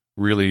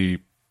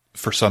really,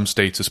 for some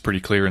states is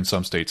pretty clear, in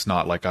some states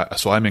not.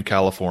 So I'm in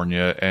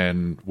California,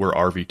 and we're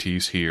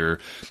RVTs here,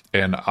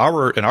 and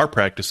in our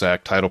Practice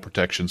Act, title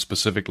protection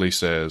specifically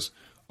says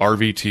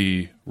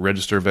RVT,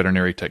 registered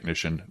veterinary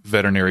technician,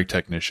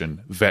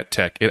 vet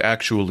tech. It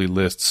actually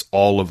lists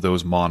all of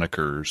those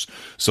monikers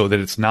so that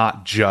it's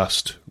not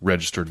just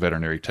registered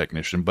veterinary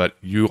technician, but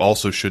you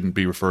also shouldn't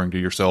be referring to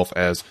yourself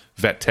as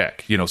vet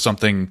tech.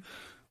 Something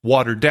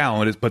watered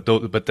down, but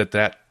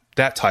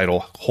that title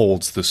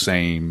holds the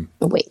same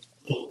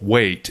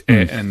weight.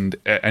 And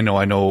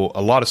I know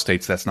a lot of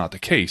states that's not the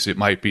case. It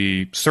might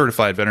be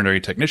certified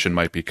veterinary technician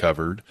might be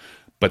covered,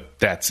 but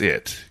that's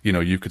it.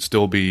 You could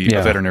still be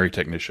a veterinary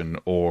technician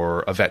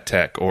or a vet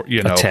tech, or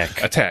a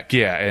tech.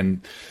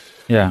 And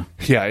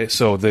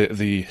so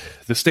the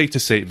state to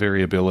state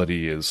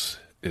variability is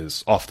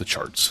off the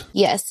charts.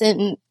 Yes,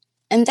 and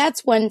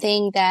that's one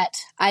thing that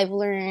I've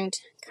learned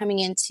coming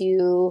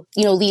into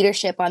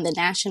leadership on the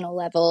national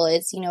level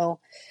is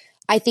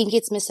I think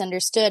it's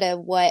misunderstood of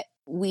what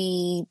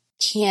we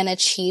can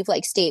achieve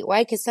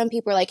statewide, because some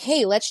people are like,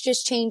 hey, let's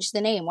just change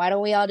the name. Why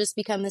don't we all just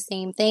become the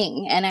same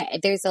thing?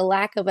 And there's a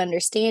lack of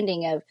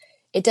understanding of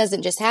it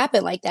doesn't just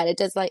happen like that. It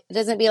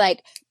doesn't be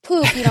like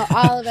poof,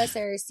 all of us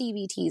are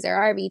CVTs or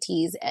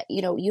RVTs.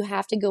 You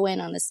have to go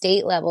in on the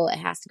state level. It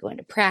has to go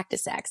into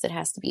Practice Acts. It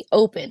has to be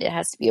opened. It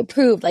has to be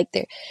approved.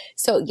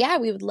 So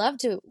we would love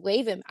to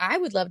wave him. I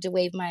would love to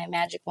wave my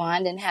magic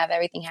wand and have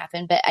everything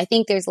happen. But I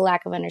think there's a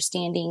lack of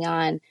understanding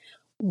on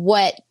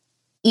what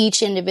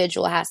each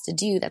individual has to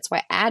do. That's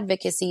why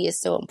advocacy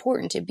is so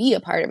important, to be a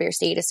part of your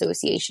state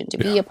association, to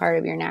be a part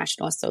of your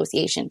national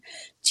association,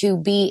 to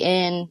be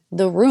in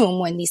the room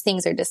when these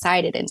things are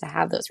decided, and to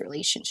have those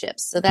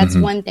relationships. So that's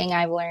one thing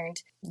I've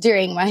learned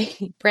during my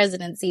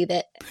presidency,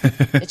 that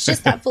it's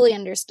just not fully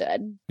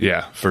understood.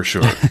 Yeah, for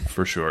sure.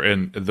 For sure.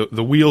 And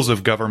the wheels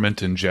of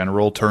government in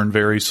general turn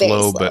very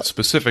slow, but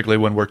specifically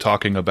when we're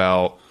talking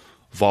about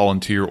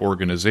volunteer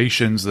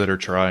organizations that are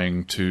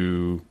trying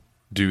to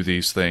do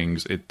these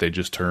things, they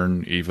just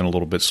turn even a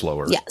little bit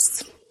slower.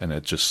 Yes. And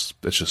it's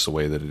just the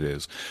way that it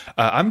is.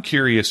 I'm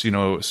curious,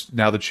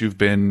 now that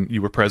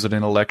you were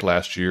president-elect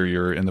last year,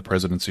 you're in the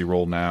presidency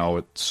role now,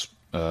 it's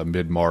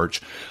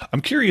mid-March.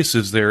 I'm curious,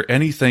 is there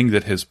anything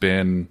that has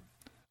been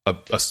a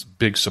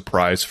big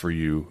surprise for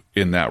you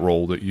in that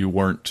role that you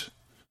weren't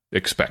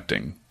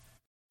expecting?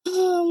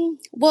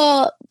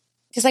 Well,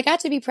 because I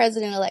got to be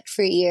president-elect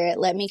for a year, it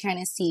let me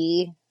kind of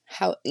see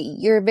how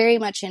you're very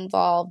much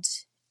involved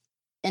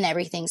in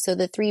everything. So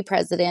the three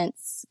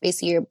presidents,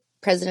 basically your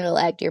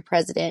president-elect, your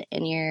president,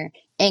 and your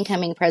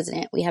incoming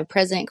president, we have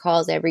president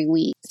calls every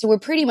week. So we're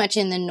pretty much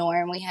in the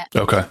norm. We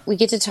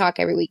get to talk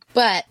every week.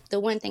 But the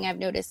one thing I've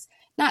noticed,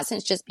 not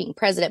since just being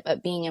president,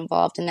 but being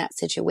involved in that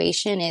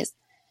situation, is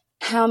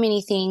how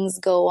many things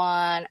go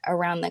on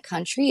around the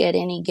country at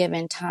any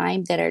given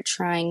time that are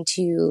trying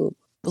to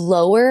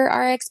lower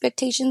our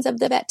expectations of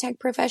the vet tech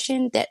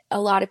profession that a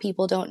lot of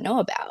people don't know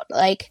about.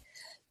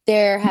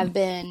 There have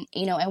been,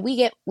 and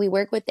we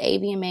work with the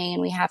AVMA,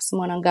 and we have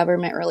someone on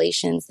government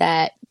relations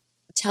that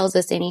tells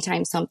us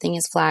anytime something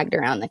is flagged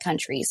around the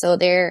country. So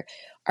there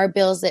are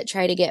bills that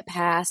try to get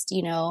passed,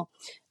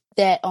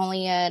 that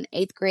only an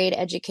 8th grade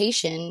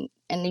education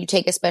and you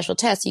take a special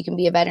test, you can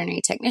be a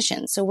veterinary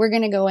technician. So we're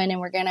going to go in and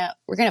we're going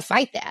to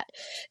fight that.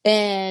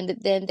 And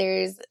then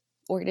there's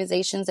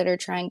organizations that are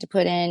trying to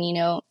put in,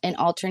 an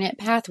alternate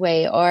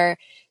pathway, or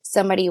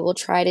somebody will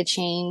try to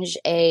change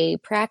a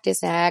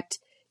Practice Act,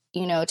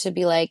 to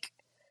be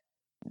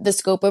the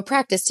scope of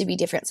practice to be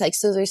different.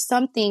 So there's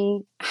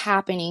something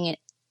happening at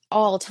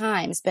all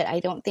times, but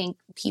I don't think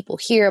people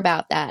hear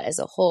about that as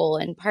a whole.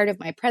 And part of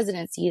my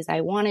presidency is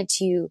I wanted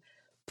to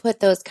put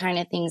those kind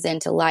of things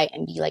into light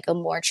and be like a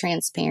more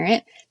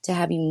transparent to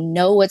have you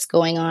know what's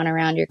going on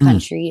around your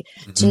country,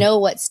 to know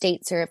what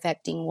states are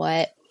affecting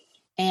what.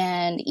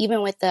 And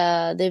even with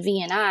the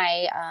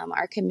VNI,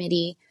 our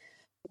committee,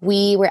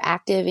 we were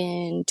active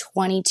in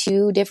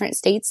 22 different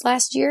states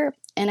last year.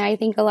 And I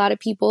think a lot of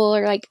people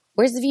are like,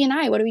 where's the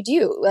VNI? What do we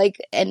do? Like,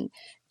 and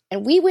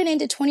we went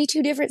into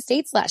 22 different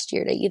states last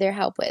year to either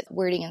help with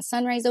wording and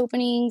sunrise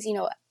openings. You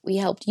know, we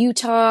helped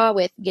Utah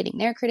with getting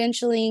their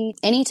credentialing.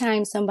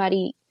 Anytime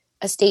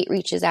a state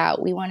reaches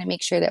out, we want to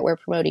make sure that we're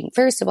promoting,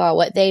 first of all,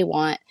 what they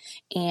want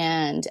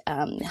and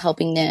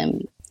helping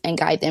them and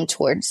guide them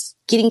towards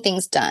getting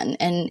things done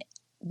and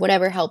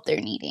whatever help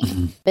they're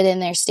needing. But in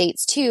their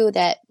states too,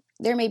 that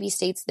there may be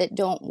states that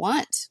don't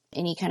want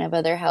any kind of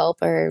other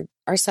help, or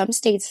some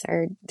states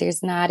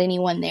there's not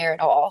anyone there at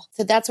all.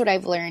 So that's what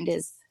I've learned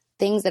is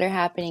things that are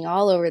happening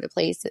all over the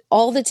place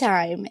all the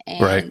time.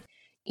 And,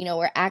 you know,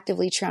 we're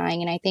actively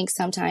trying. And I think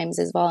sometimes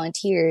as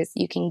volunteers,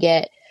 you can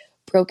get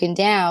broken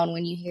down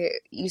when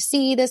you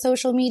see the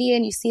social media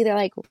and you see they're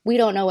like, we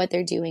don't know what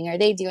they're doing. Are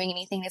they doing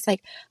anything? It's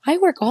like, I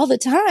work all the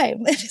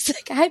time. It's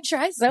like, I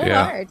try so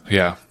hard.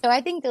 Yeah. So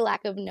I think the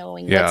lack of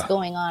knowing what's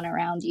going on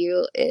around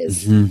you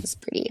is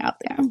pretty out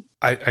there.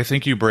 I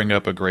think you bring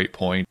up a great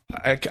point.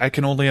 I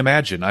can only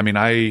imagine. I mean,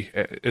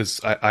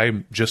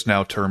 I'm just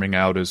now terming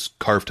out as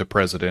Carve to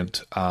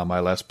President. My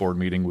last board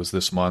meeting was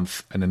this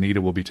month, and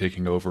Anita will be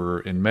taking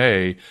over in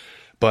May.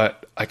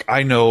 But like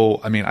I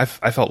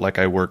felt like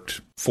I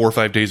worked 4 or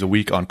 5 days a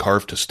week on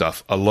Carve to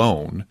stuff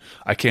alone.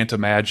 I can't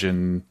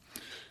imagine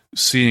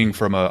seeing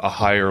from a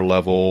higher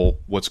level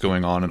what's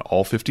going on in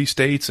all 50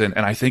 states. And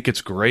I think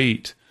it's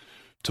great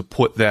to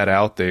put that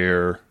out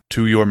there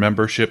to your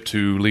membership,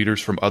 to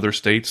leaders from other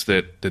states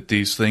that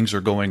these things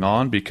are going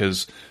on,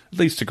 because it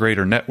leads to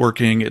greater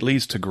networking. It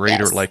leads to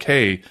greater like,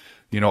 hey,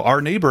 you know,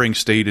 our neighboring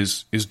state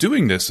is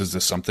doing this. Is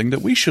this something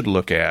that we should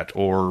look at,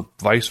 or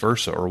vice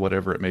versa, or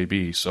whatever it may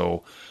be?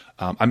 So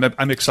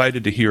I'm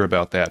excited to hear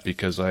about that,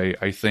 because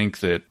I think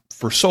that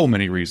for so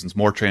many reasons,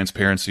 more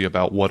transparency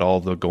about what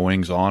all the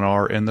goings on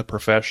are in the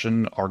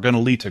profession are going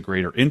to lead to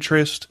greater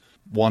interest,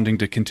 wanting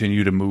to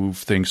continue to move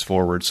things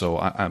forward. So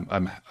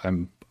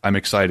I'm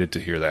excited to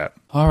hear that.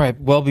 All right.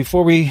 Well,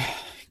 before we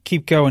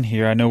keep going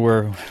here, I know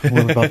we're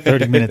about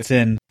 30 minutes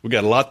in. We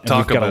got a lot to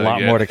talk about. We've got a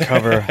lot more to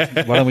cover.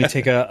 Why don't we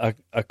take a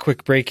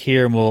quick break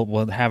here, and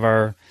we'll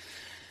have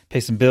pay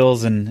some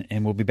bills, and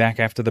we'll be back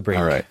after the break.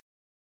 All right.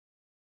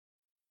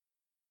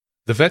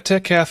 The Vet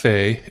Tech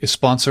Cafe is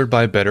sponsored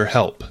by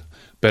BetterHelp.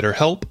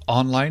 BetterHelp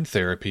Online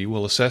Therapy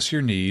will assess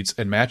your needs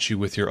and match you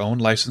with your own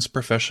licensed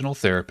professional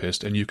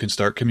therapist, and you can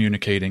start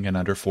communicating in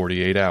under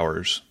 48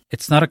 hours.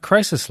 It's not a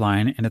crisis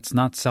line, and it's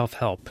not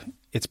self-help.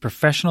 It's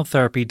professional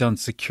therapy done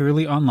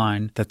securely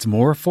online that's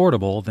more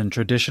affordable than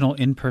traditional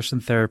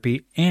in-person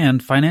therapy,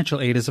 and financial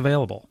aid is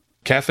available.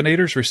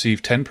 Caffeinators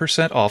receive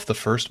 10% off the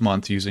first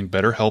month using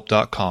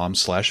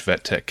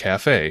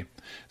BetterHelp.com/VetTechCafe.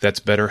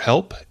 That's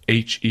BetterHelp,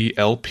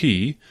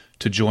 HELP,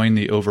 to join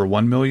the over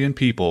 1 million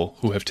people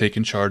who have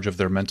taken charge of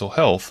their mental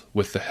health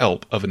with the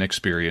help of an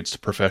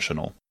experienced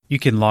professional. You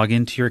can log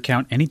into your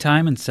account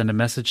anytime and send a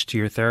message to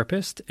your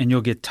therapist, and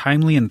you'll get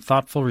timely and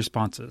thoughtful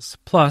responses.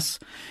 Plus,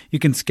 you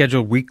can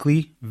schedule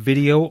weekly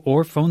video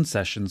or phone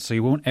sessions, so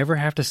you won't ever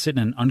have to sit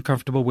in an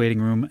uncomfortable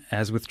waiting room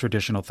as with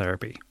traditional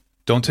therapy.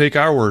 Don't take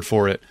our word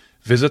for it.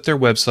 Visit their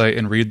website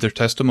and read their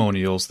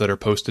testimonials that are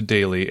posted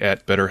daily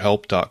at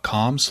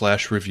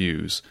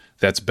betterhelp.com/reviews.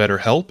 That's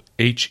BetterHelp,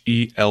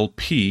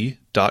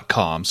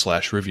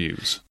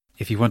 HELP.com/reviews.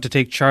 If you want to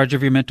take charge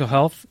of your mental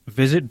health,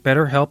 visit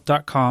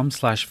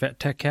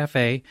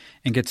betterhelp.com/VetTechCafe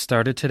and get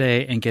started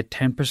today and get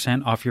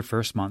 10% off your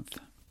first month.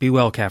 Be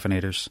well,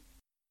 caffeinators.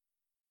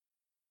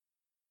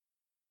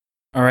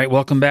 All right,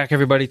 welcome back,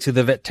 everybody, to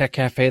the Vet Tech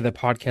Cafe, the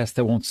podcast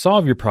that won't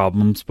solve your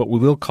problems, but we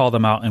will call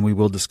them out and we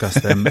will discuss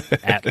them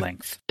at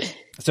length.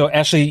 So,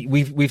 Ashli,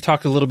 we've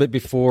talked a little bit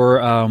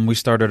before we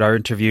started our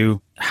interview.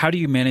 How do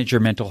you manage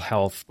your mental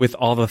health with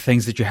all the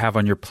things that you have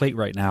on your plate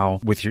right now,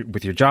 with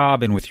your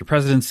job and with your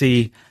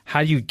presidency?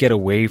 How do you get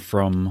away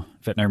from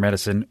veterinary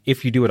medicine,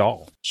 if you do at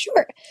all?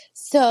 Sure.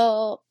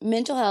 So,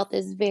 mental health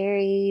is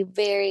very,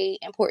 very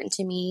important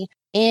to me.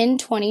 In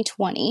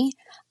 2020,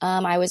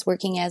 I was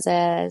working as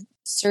a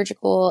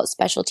surgical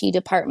specialty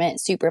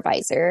department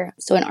supervisor.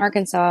 So in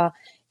Arkansas,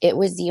 it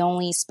was the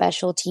only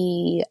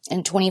specialty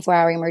and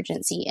 24-hour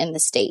emergency in the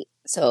state.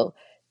 So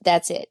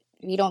that's it.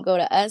 If you don't go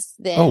to us,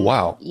 then... Oh,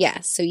 wow. Yeah.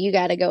 So you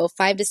got to go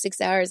 5 to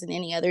 6 hours in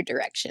any other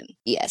direction.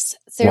 Yes.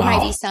 So there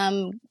might be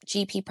some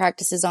GP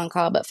practices on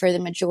call, but for the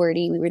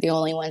majority, we were the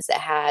only ones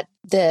that had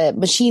the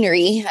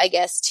machinery, I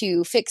guess,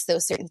 to fix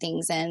those certain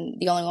things, and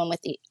the only one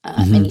with the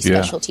any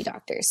specialty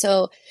doctor.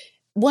 So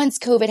once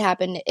COVID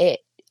happened, it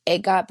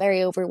got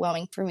very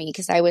overwhelming for me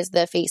because I was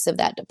the face of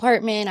that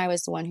department. I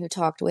was the one who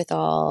talked with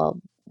all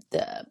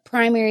the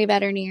primary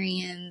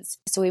veterinarians.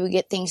 So we would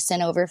get things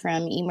sent over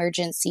from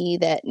emergency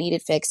that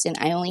needed fixed. And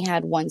I only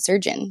had one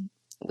surgeon.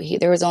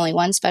 There was only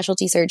one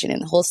specialty surgeon in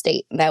the whole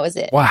state. That was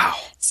it. Wow.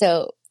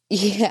 So,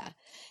 yeah.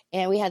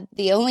 and we had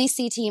the only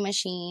CT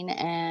machine.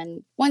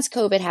 And once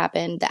COVID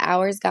happened, the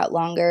hours got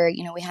longer.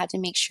 We had to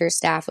make sure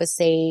staff was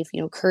safe,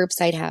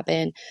 curbside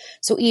happened.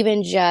 So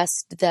even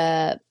just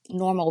the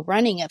normal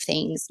running of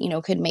things,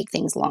 could make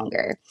things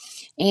longer.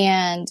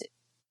 And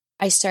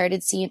I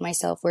started seeing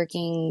myself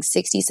working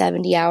 60,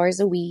 70 hours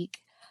a week.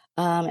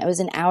 It was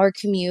an hour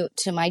commute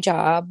to my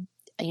job.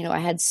 I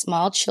had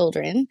small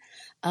children.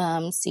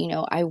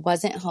 So, I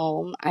wasn't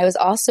home. I was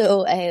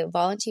also a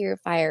volunteer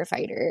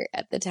firefighter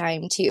at the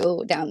time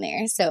too, down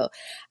there. So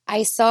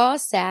I saw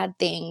sad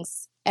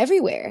things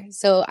everywhere.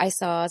 So I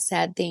saw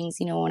sad things,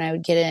 when I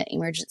would get an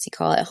emergency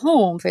call at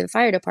home for the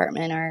fire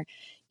department, or,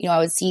 I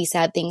would see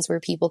sad things where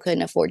people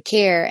couldn't afford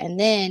care. And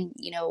then,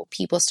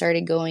 people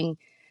started going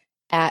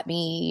at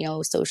me,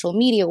 social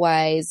media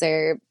wise,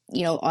 or,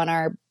 on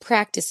our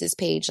practices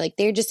page, like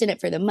they're just in it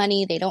for the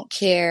money. They don't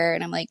care.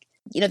 And I'm like,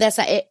 that's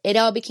not it. It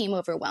all became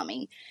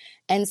overwhelming.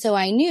 And so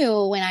I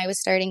knew when I was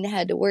starting to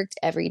head to work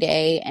every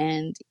day,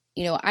 and,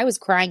 I was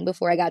crying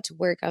before I got to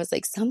work. I was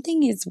like,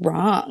 something is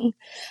wrong.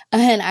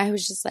 And I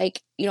was just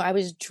like, I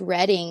was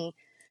dreading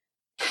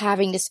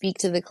having to speak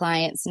to the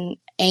clients and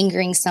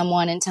angering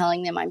someone and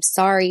telling them, I'm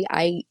sorry,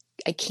 I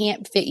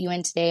can't fit you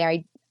in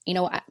today.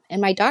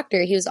 And my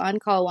doctor, he was on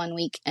call one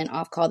week and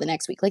off call the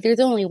next week. Like, there's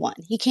only one.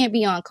 He can't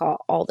be on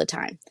call all the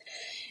time.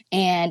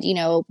 And,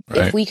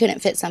 Right. if we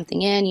couldn't fit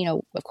something in,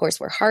 of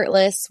course, we're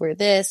heartless, we're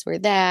this, we're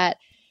that.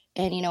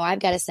 And, I've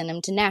got to send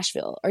them to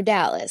Nashville or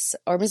Dallas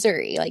or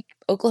Missouri, like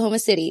Oklahoma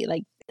City.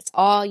 Like, it's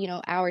all,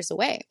 hours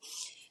away.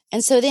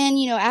 And so then,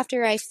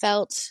 after I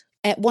felt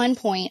at one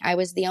point, I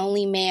was the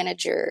only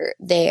manager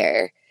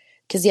there,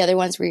 because the other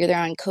ones were either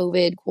on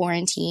COVID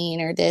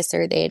quarantine or this,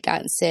 or they had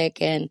gotten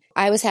sick. And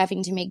I was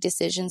having to make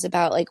decisions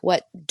about like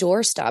what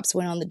door stops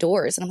went on the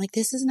doors. And I'm like,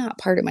 this is not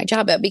part of my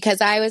job. But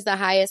because I was the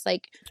highest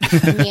like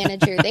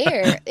manager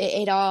there,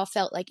 it all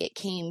felt like it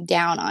came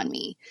down on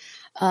me.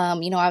 I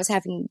was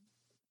having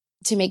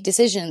to make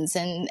decisions,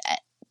 and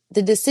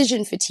the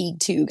decision fatigue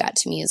too got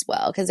to me as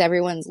well, because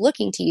everyone's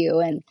looking to you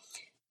and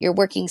you're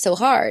working so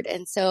hard.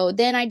 And so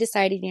then I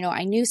decided,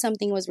 I knew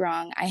something was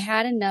wrong. I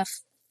had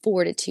enough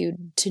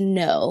fortitude to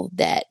know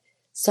that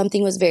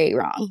something was very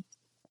wrong.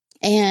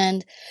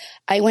 And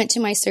I went to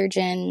my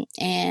surgeon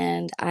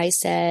and I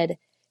said,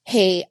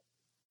 hey,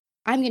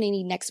 I'm going to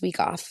need next week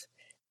off.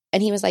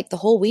 And he was like, the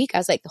whole week? I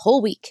was like, the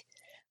whole week.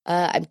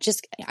 I'm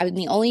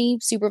the only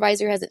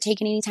supervisor who hasn't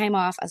taken any time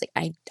off. I was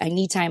like, I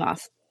need time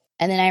off.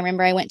 And then I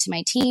remember I went to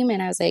my team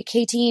and I was like,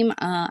 hey team,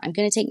 I'm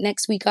going to take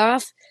next week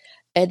off.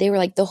 And they were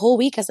like, the whole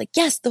week? I was like,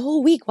 yes, the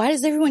whole week. Why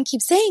does everyone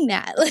keep saying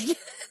that? Like,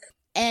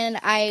 and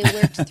I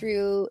worked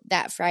through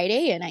that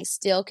Friday and I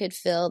still could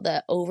feel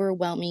the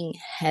overwhelming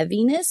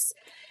heaviness.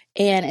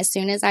 And as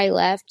soon as I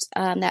left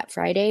that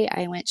Friday,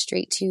 I went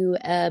straight to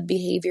a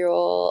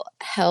behavioral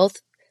health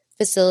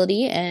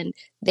facility and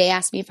they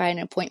asked me if I had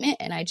an appointment,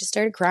 and I just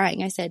started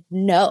crying. I said,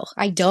 no,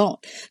 I don't.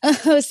 I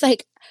was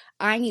like,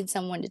 I need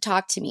someone to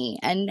talk to me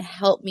and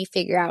help me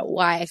figure out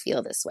why I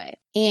feel this way.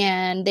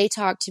 And they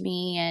talked to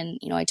me and,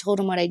 I told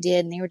them what I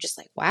did and they were just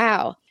like,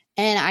 wow.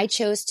 And I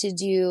chose to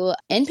do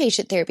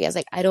inpatient therapy. I was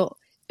like,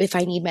 if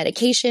I need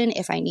medication,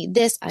 if I need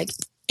this,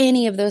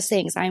 any of those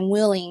things, I'm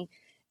willing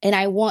and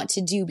I want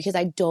to do, because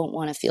I don't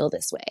want to feel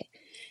this way.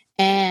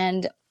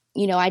 And,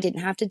 I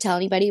didn't have to tell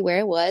anybody where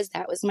it was.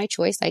 That was my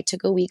choice. I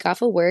took a week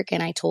off of work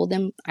and I told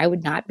them I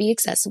would not be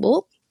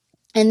accessible.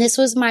 And this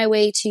was my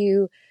way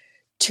to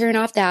turn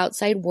off the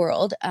outside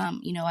world. I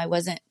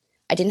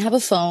didn't have a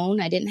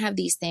phone. I didn't have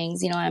these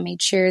things. I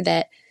made sure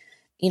that,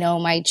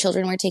 my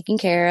children were taken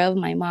care of.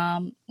 My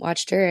mom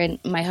watched her and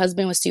my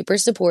husband was super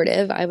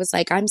supportive. I was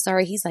like, I'm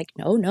sorry. He's like,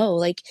 no,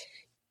 like,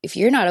 if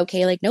you're not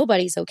okay, like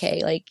nobody's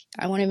okay. Like,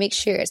 I want to make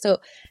sure. So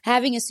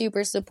having a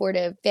super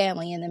supportive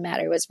family in the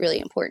matter was really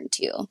important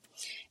too.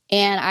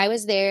 And I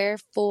was there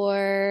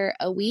for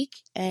a week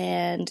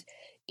and,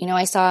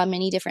 I saw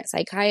many different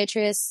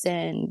psychiatrists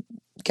and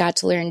got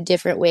to learn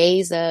different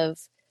ways of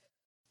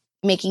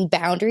making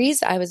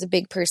boundaries. I was a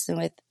big person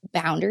with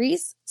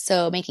boundaries.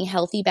 So making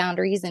healthy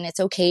boundaries, and it's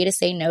okay to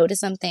say no to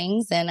some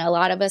things. And a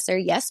lot of us are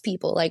yes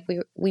people. Like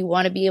we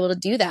want to be able to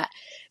do that,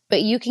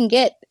 but you can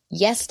get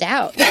yesed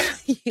out.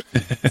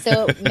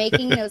 So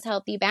making those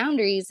healthy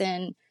boundaries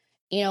and,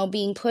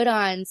 being put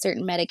on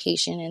certain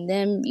medication, and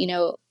then,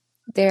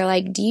 they're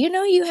like, do you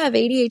know you have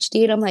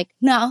ADHD? And I'm like,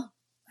 no,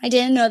 I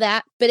didn't know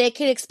that, but it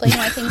could explain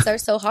why things are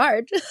so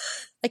hard.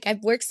 Like,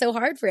 I've worked so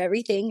hard for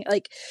everything.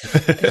 Like,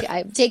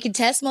 I've taken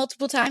tests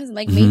multiple times. I'm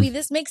like, maybe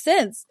this makes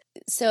sense.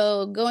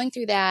 So going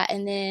through that,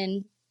 and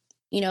then,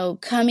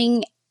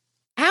 coming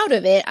out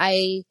of it,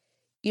 I,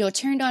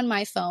 turned on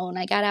my phone.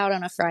 I got out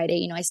on a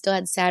Friday. I still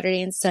had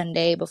Saturday and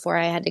Sunday before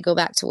I had to go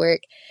back to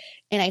work.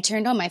 And I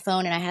turned on my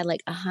phone and I had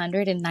like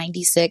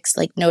 196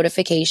 like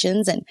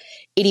notifications, and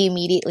it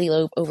immediately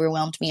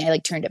overwhelmed me. I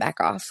like turned it back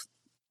off.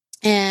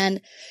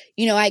 And,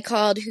 I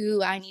called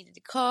who I needed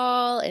to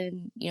call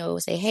and,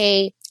 say,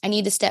 hey, I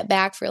need to step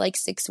back for like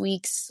 6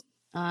 weeks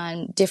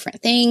on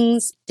different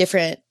things,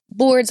 different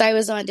boards I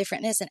was on,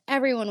 different this. And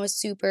everyone was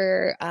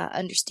super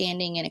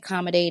understanding and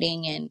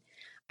accommodating. And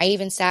I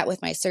even sat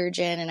with my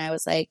surgeon and I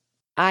was like,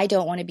 I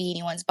don't want to be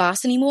anyone's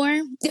boss anymore.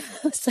 I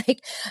was like,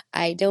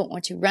 I don't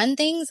want to run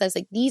things. I was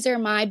like, these are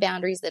my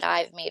boundaries that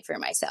I've made for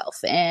myself.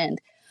 And,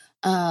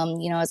 I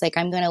was like,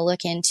 I'm going to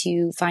look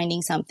into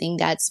finding something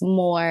that's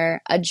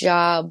more a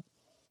job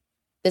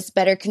that's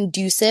better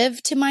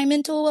conducive to my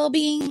mental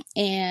well-being.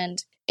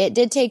 And it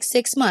did take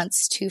 6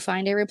 months to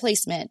find a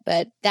replacement,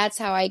 but that's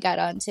how I got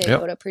on to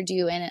go to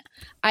Purdue. And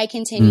I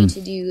continue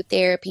to do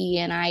therapy,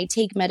 and I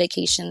take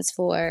medications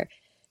for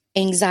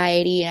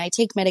anxiety, and I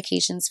take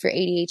medications for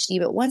ADHD.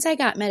 But once I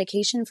got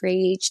medication for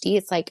ADHD,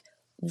 it's like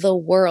the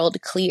world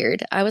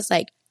cleared. I was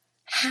like,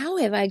 how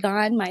have I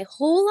gone my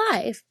whole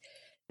life?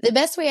 The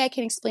best way I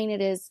can explain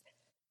it is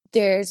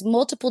there's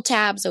multiple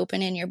tabs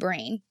open in your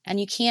brain, and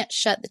you can't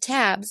shut the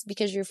tabs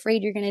because you're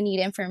afraid you're going to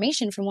need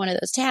information from one of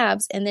those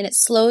tabs. And then it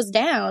slows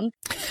down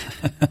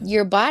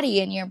your body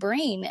and your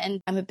brain.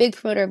 And I'm a big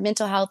promoter of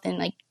mental health and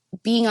like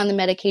being on the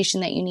medication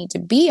that you need to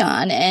be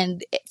on.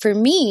 And for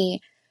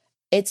me,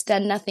 it's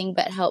done nothing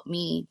but help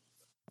me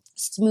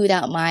smooth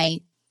out my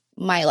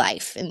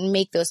life and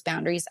make those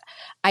boundaries.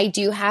 I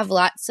do have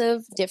lots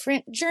of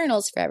different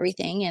journals for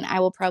everything, and I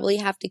will probably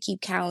have to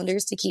keep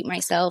calendars to keep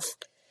myself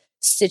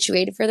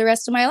situated for the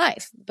rest of my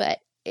life. But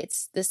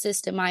it's the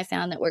system I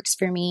found that works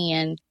for me.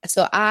 And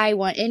so I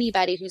want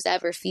anybody who's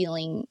ever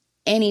feeling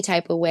any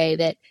type of way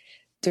that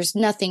there's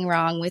nothing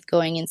wrong with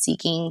going and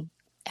seeking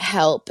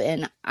help.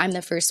 And I'm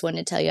the first one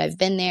to tell you, I've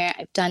been there,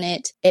 I've done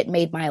it. It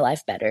made my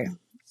life better.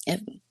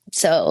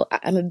 So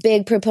I'm a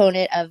big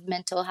proponent of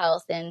mental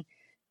health, and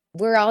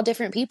we're all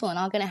different people and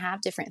all going to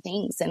have different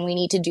things, and we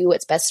need to do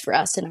what's best for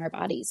us in our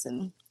bodies.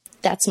 And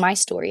that's my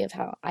story of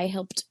how I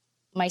helped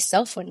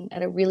myself when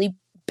at a really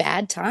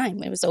bad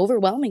time. It was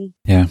overwhelming.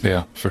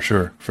 Yeah, for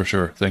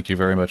sure. Thank you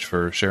very much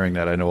for sharing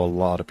that. I know a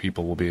lot of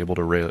people will be able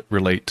to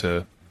relate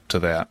to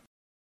that.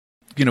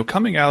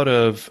 Coming out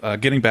of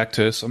getting back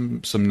to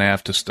some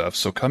NAVTA stuff.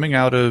 So coming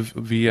out of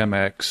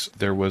VMX,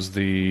 there was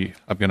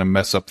I'm going to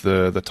mess up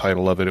the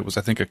title of it. It was,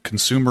 I think, a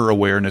consumer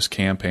awareness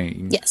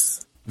campaign.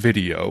 Yes.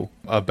 Video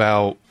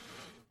about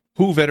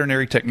who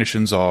veterinary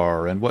technicians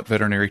are and what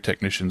veterinary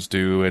technicians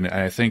do. And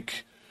I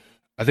think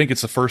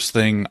it's the first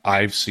thing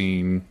I've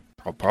seen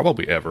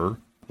probably ever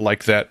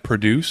like that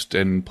produced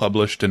and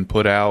published and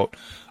put out.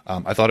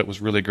 I thought it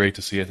was really great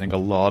to see. I think a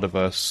lot of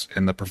us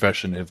in the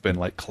profession have been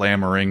like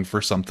clamoring for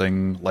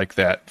something like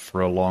that for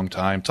a long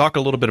time. Talk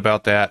a little bit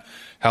about that,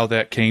 how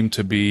that came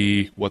to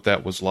be, what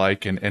that was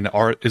like, and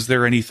is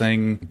there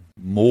anything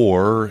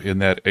more in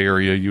that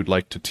area you'd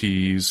like to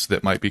tease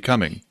that might be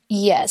coming?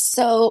 Yes.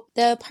 So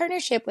the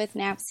partnership with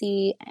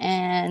NAPSI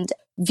and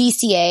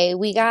VCA,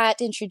 we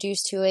got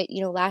introduced to it,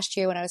 last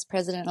year when I was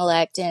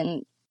president-elect,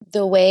 and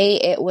the way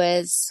it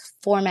was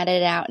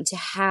formatted out and to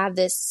have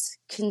this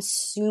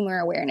consumer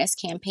awareness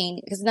campaign,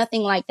 because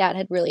nothing like that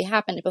had really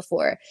happened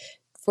before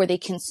for the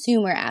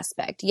consumer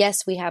aspect.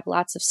 Yes, we have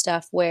lots of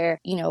stuff where,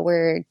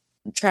 we're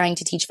trying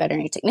to teach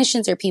veterinary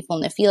technicians or people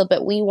in the field,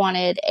 but we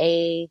wanted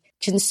a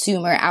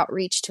consumer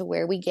outreach to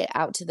where we get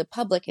out to the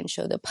public and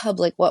show the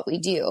public what we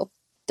do.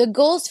 The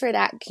goals for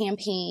that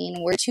campaign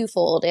were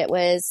twofold. It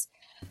was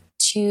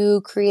to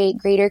create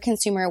greater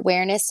consumer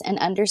awareness and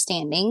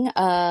understanding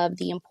of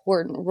the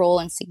important role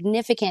and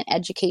significant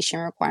education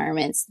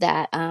requirements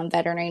that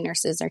veterinary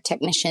nurses or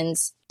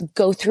technicians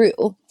go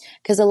through.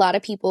 Because a lot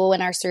of people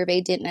in our survey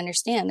didn't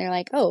understand. They're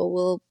like, oh,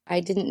 well, I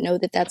didn't know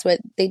that that's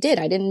what they did.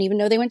 I didn't even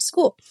know they went to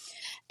school.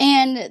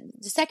 And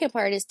the second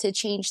part is to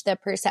change the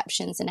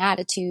perceptions and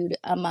attitude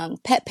among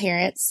pet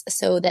parents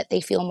so that they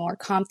feel more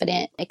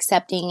confident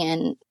accepting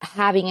and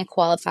having a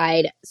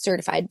qualified,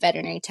 certified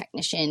veterinary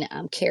technician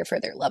care for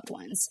their loved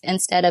ones.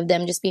 Instead of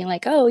them just being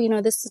like, oh,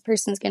 this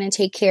person's going to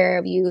take care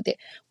of you.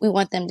 We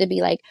want them to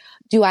be like,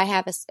 do I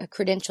have a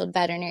credentialed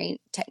veterinary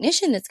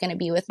technician that's going to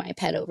be with my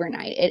pet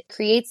overnight? It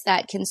creates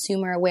that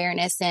consumer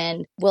awareness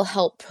and will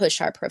help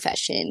push our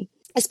profession,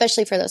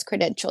 especially for those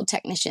credentialed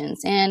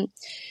technicians. And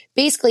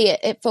basically,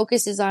 it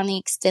focuses on the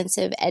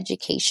extensive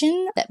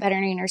education that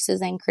veterinary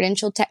nurses and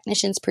credentialed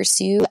technicians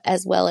pursue,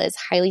 as well as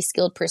highly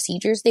skilled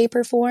procedures they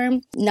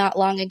perform. Not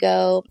long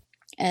ago,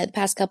 the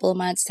past couple of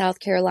months, South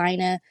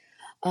Carolina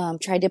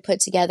tried to put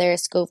together a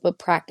scope of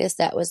practice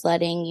that was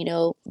letting,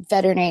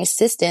 veterinary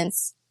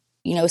assistants,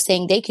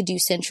 saying they could do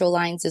central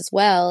lines as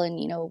well.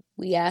 And,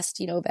 we asked,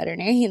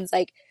 veterinarians,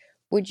 like,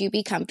 would you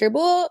be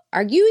comfortable?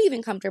 Are you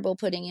even comfortable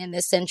putting in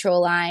this central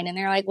line? And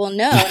they're like, well,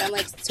 no. And I'm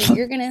like, so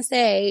you're going to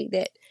say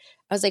that?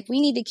 I was like, we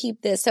need to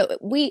keep this. So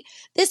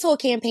this whole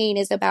campaign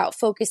is about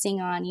focusing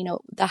on,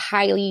 the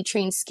highly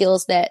trained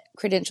skills that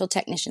credentialed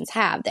technicians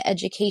have, the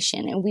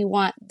education, and we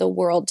want the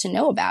world to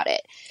know about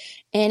it.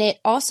 And it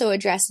also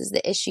addresses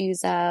the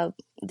issues of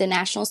the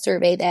national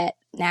survey that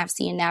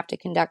NAVSI and NAVTA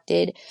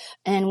conducted,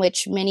 in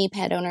which many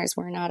pet owners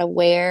were not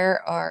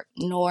aware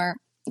nor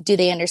do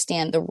they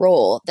understand the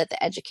role that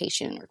the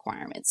education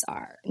requirements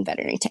are in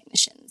veterinary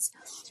technicians.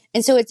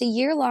 And so it's a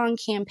year-long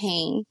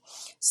campaign.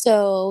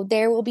 So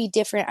there will be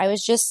different. I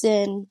was just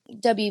in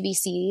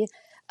WVC,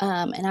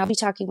 and I'll be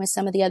talking with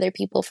some of the other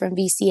people from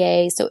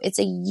VCA. So it's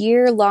a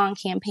year-long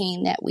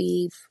campaign that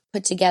we've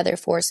put together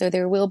for. So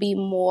there will be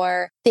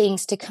more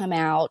things to come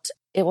out.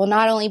 It will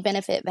not only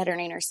benefit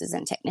veterinary nurses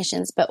and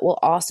technicians, but will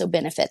also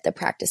benefit the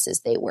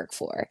practices they work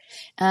for.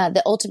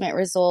 The ultimate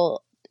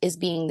result is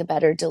being the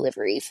better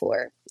delivery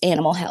for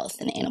animal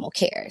health and animal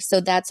care. So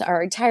that's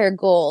our entire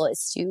goal,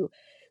 is to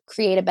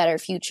create a better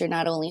future,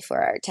 not only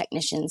for our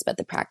technicians, but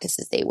the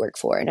practices they work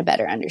for, and a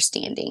better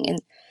understanding.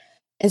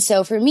 And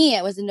so for me,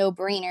 it was a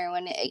no-brainer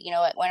when it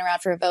went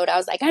around for a vote. I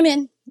was like, I'm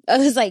in. I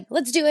was like,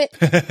 let's do it.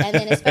 And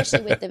then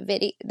especially with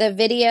the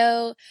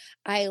video,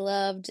 I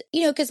loved,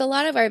 because a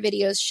lot of our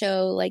videos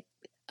show like,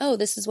 oh,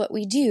 this is what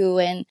we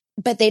do.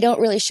 But they don't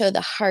really show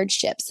the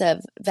hardships of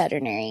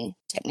veterinary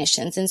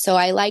technicians. And so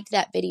I liked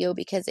that video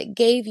because it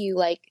gave you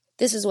like,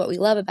 this is what we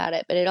love about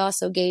it. But it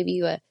also gave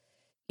you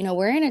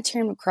we're in a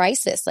term of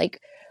crisis.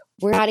 Like,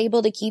 we're not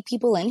able to keep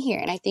people in here.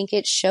 And I think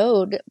it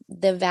showed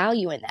the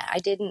value in that. I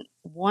didn't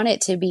want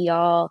it to be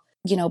all,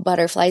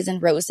 butterflies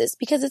and roses,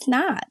 because it's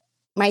not.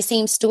 My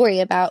same story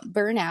about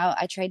burnout,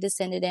 I tried to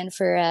send it in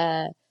for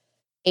a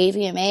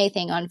AVMA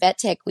thing on Vet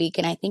Tech Week,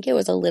 and I think it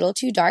was a little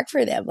too dark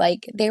for them.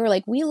 Like, they were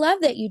like, we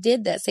love that you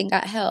did this and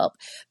got help,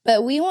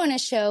 but we want to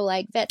show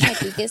like Vet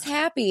Tech Week is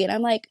happy. And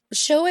I'm like,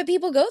 show what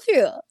people go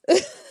through.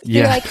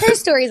 They're like, her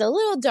story is a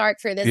little dark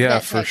for this. Yeah,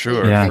 Vet for Tech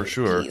sure. Week Yeah, for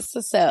sure. piece.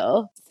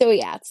 So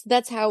yeah,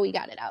 that's how we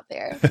got it out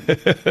there.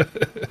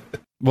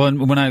 Well,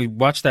 and when I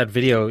watched that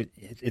video,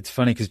 it's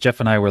funny because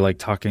Jeff and I were like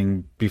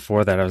talking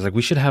before that. I was like,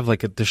 we should have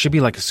there should be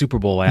like a Super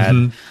Bowl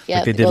ad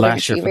like they did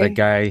last year for that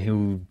guy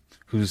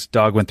whose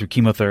dog went through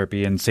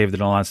chemotherapy and saved it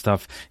and all that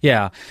stuff.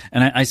 Yeah.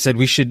 And I said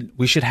we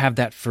should have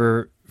that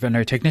for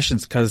veterinary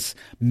technicians, because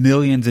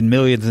millions and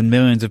millions and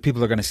millions of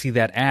people are going to see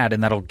that ad,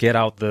 and that'll get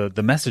out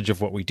the message of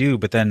what we do.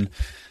 But then,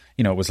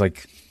 it was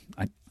like,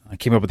 I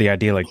came up with the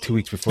idea like 2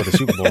 weeks before the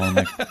Super Bowl. And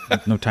I'm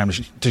like, no time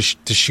to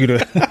shoot to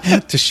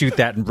shoot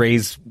that and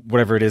raise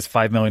whatever it is,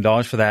 $5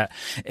 million for that.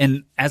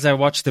 And as I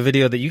watched the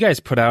video that you guys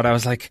put out, I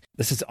was like,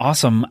 this is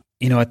awesome.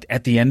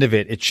 At the end of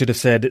it, it should have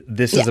said,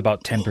 this is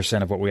about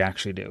 10% of what we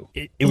actually do.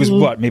 It was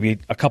maybe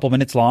a couple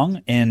minutes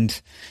long.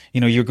 And,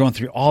 you're going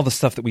through all the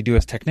stuff that we do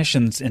as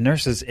technicians and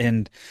nurses.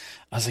 And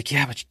I was like,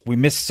 yeah, but we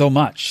miss so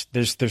much.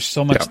 There's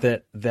so much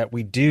that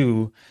we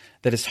do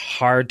that is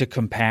hard to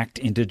compact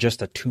into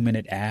just a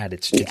 2-minute ad.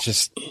 It's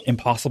just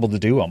impossible to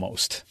do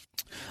almost.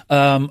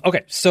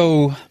 Okay,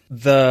 so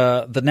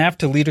the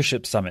NAVTA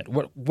Leadership Summit.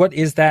 What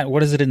is that?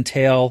 What does it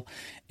entail?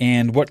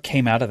 And what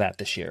came out of that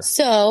this year?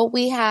 So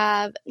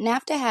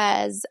NAVTA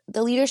has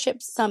the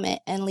Leadership Summit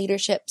and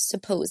Leadership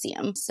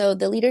Symposium. So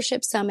the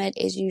Leadership Summit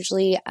is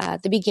usually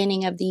at the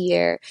beginning of the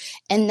year,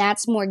 and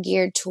that's more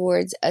geared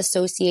towards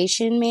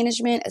association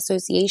management,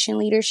 association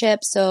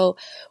leadership. So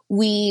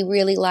we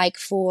really like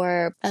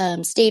for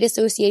state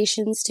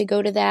associations to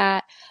go to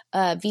that,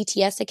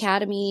 VTS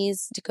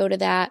academies to go to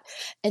that.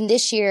 And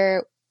this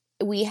year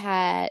we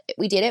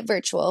did it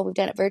virtual. We've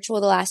done it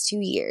virtual the last 2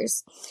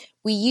 years.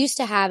 We used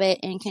to have it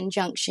in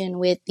conjunction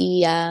with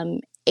the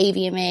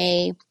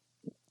AVMA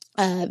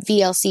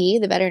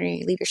VLC, the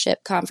Veterinary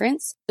Leadership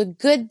Conference. The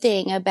good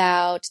thing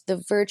about the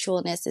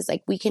virtualness is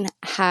like we can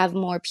have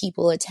more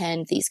people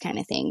attend these kind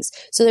of things.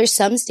 So there's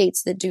some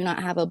states that do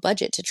not have a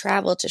budget to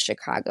travel to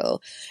Chicago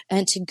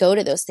and to go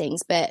to those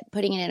things, but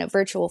putting it in a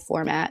virtual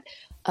format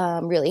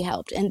really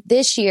helped. And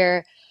this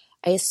year,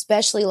 I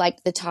especially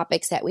liked the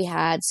topics that we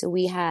had. So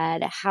we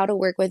had how to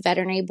work with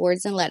veterinary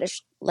boards and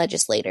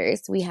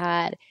legislators. We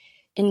had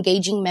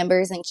engaging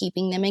members and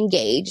keeping them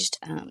engaged,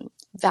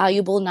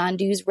 valuable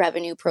non-dues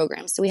revenue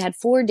programs. So we had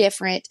 4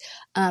 different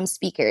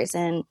speakers.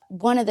 And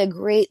one of the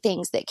great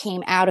things that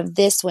came out of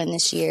this one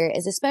this year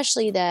is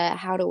especially the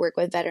how to work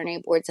with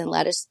veterinary boards and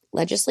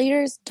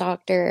legislators.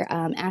 Dr.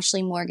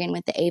 Ashli Morgan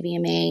with the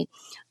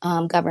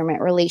AVMA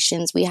government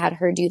relations, we had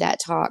her do that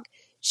talk.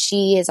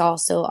 She is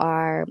also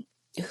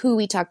who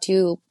we talk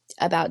to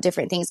about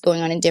different things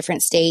going on in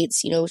different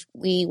states.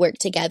 We work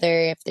together.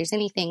 If there's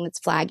anything that's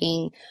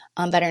flagging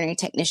veterinary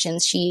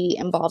technicians, she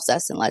involves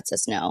us and lets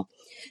us know.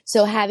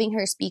 So having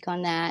her speak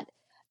on that,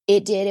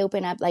 it did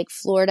open up, like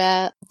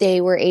Florida,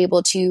 they were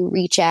able to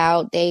reach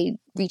out. They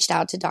reached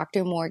out to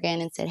Dr.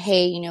 Morgan and said,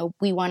 hey,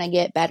 we want to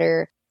get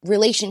better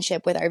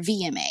relationship with our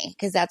VMA,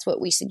 because that's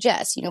what we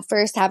suggest.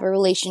 First have a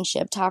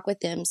relationship, talk with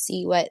them,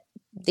 see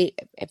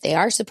if they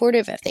are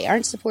supportive, if they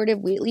aren't supportive,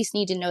 we at least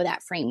need to know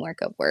that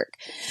framework of work.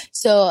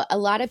 So a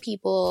lot of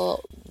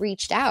people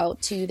reached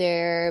out to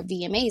their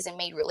VMAs and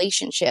made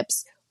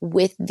relationships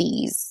with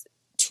these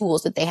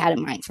tools that they had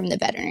in mind from the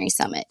Veterinary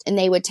Summit. And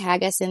they would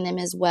tag us in them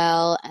as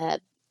well.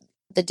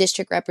 The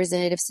district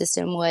representative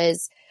system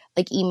was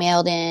like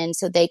emailed in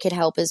so they could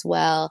help as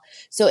well.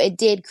 So it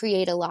did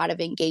create a lot of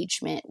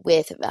engagement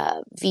with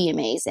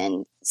VMAs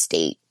and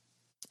state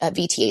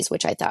VTAs,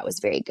 which I thought was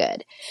very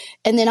good.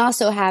 And then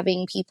also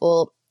having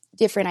people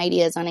different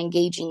ideas on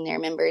engaging their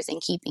members and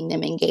keeping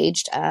them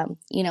engaged.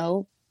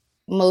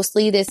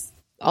 Mostly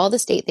all the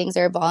state things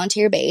are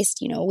volunteer based.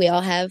 We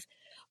all have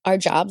our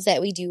jobs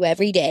that we do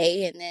every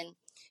day. And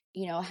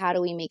then, how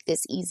do we make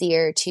this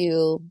easier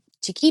to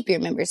keep your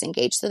members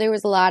engaged? So there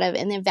was a lot of,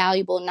 and then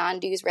valuable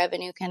non-dues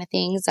revenue kind of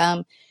things.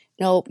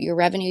 nope, your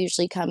revenue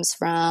usually comes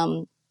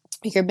from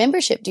your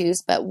membership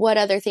dues, but what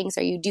other things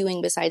are you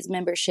doing besides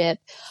membership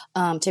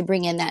to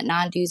bring in that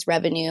non-dues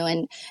revenue?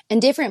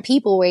 And different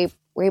people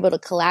were able to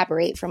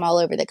collaborate from all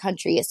over the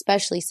country,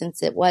 especially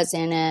since it was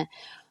in a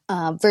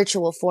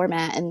virtual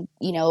format. And,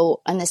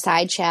 on the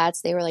side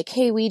chats, they were like,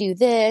 hey, we do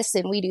this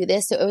and we do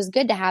this. So it was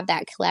good to have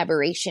that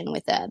collaboration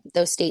with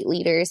those state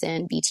leaders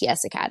and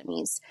BTS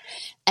academies.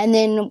 And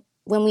then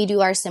when we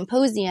do our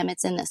symposium,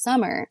 it's in the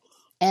summer.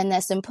 And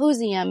the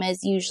symposium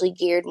is usually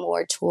geared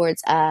more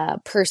towards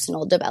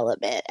personal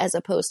development as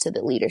opposed to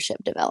the leadership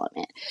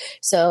development.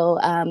 So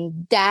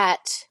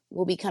that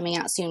will be coming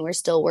out soon. We're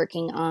still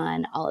working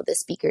on all of the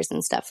speakers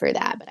and stuff for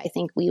that, but I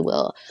think we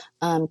will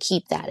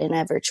keep that in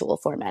a virtual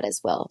format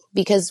as well,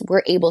 because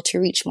we're able to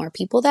reach more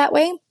people that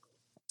way.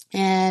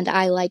 And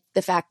I like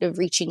the fact of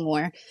reaching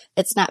more.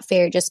 It's not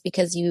fair just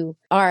because you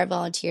are a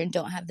volunteer and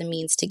don't have the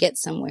means to get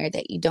somewhere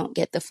that you don't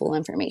get the full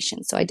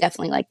information. So I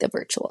definitely like the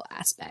virtual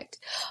aspect,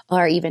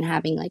 or even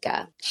having like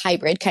a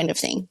hybrid kind of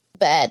thing.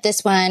 But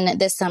this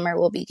summer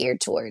will be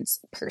geared towards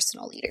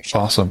personal leadership.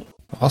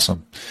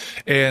 Awesome.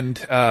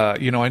 And, I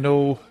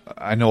know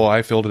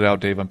I filled it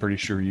out, Dave. I'm pretty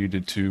sure you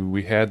did too.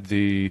 We had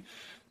the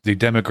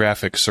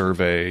demographic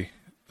survey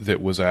that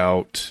was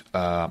out,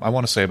 I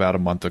want to say about a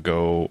month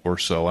ago or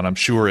so, and I'm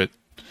sure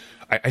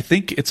I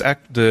think it's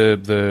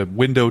the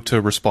window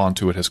to respond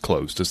to it has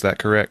closed. Is that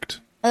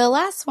correct? The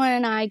last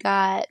one I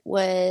got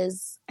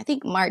was, I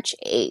think, March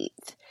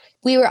 8th.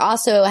 We were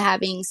also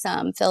having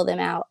some fill them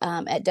out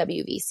at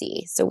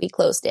WVC, so we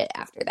closed it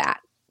after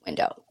that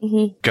window.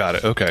 Mm-hmm. Got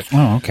it. Okay.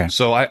 Oh, okay.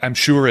 So I'm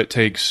sure it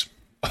takes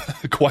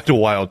quite a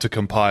while to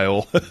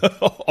compile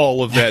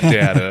all of that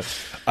data.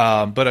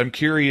 But I'm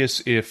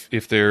curious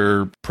if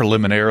there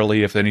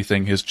preliminarily, if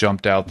anything has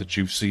jumped out that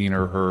you've seen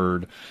or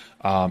heard,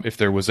 if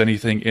there was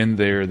anything in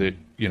there that,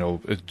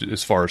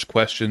 as far as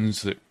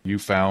questions that you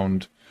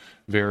found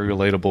very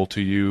relatable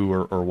to you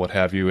or what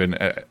have you. And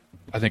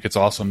I think it's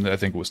awesome. I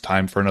think it was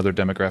time for another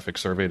demographic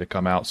survey to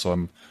come out. So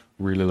I'm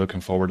really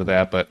looking forward to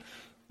that. But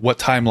what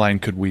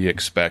timeline could we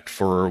expect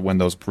for when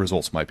those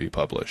results might be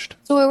published?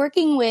 So we're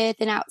working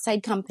with an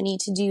outside company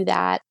to do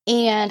that.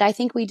 And I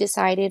think we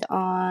decided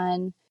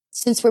on,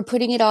 since we're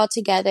putting it all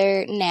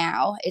together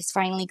now, it's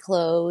finally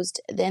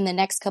closed. Then the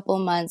next couple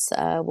of months,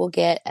 we'll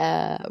get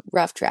a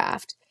rough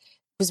draft.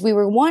 Because we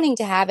were wanting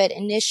to have it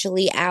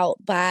initially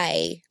out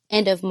by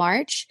end of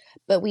March,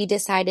 but we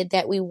decided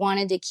that we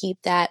wanted to keep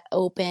that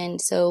open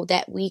so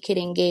that we could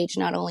engage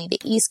not only the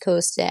East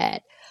Coast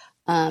at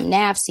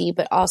NAVC,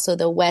 but also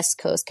the West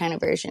Coast kind of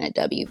version at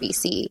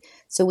WVC.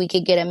 So we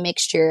could get a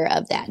mixture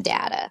of that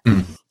data.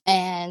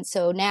 And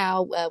so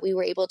now we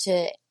were able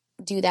to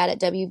do that at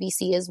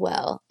WVC as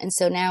well. And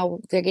so now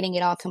they're getting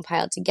it all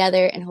compiled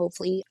together, and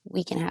hopefully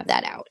we can have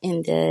that out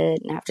in the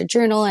NAFTA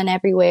Journal and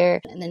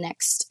everywhere in the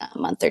next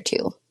month or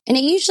two. And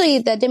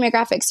the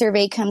demographic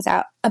survey comes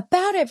out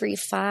about every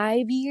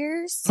 5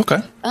 years. Okay.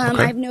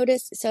 I've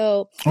noticed.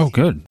 So,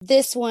 good.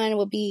 This one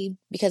will be,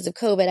 because of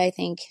COVID, I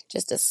think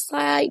just a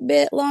slight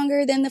bit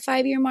longer than the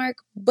 5-year mark.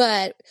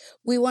 But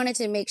we wanted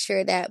to make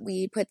sure that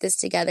we put this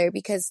together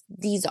because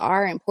these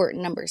are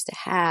important numbers to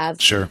have.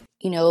 Sure.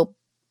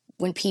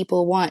 When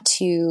people want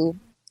to,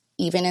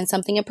 even in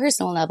something at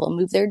personal level,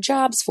 move their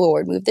jobs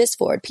forward, move this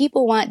forward,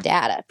 people want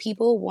data.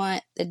 People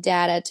want the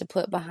data to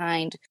put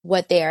behind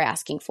what they are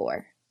asking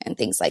for and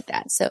things like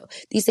that. So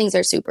these things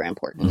are super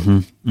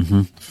important.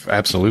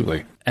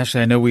 Absolutely.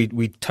 Ashley, I know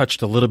we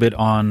touched a little bit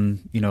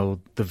on, the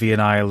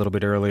VNI a little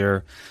bit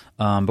earlier,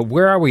 but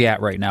where are we at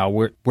right now?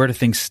 Where do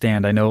things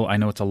stand? I know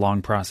it's a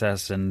long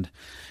process, and,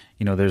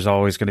 there's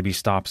always going to be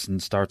stops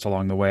and starts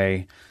along the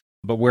way,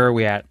 but where are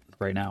we at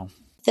right now?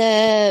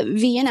 The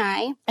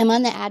VNI, I'm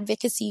on the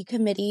advocacy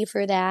committee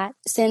for that.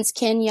 Since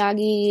Ken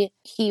Yagi,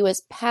 he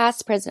was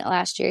past president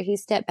last year, he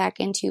stepped back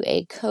into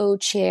a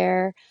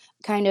co-chair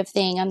kind of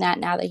thing on that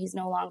now that he's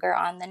no longer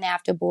on the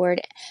NAFTA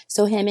board.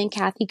 So him and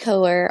Kathy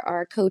Coer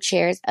are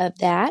co-chairs of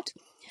that.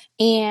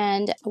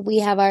 And we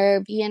have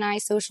our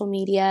VNI social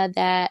media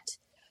that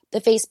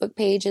the Facebook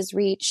page has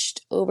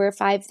reached over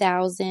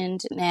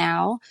 5,000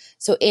 now.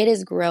 So it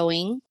is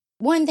growing.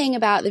 One thing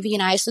about the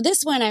VNI, so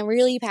this one I'm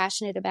really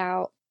passionate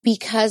about,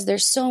 because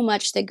there's so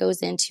much that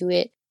goes into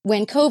it.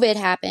 When COVID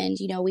happened,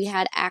 we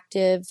had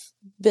active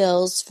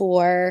bills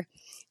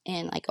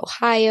in like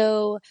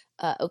Ohio,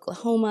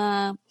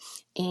 Oklahoma,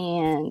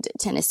 and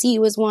Tennessee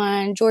was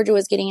one. Georgia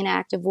was getting an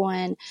active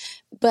one.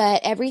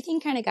 But everything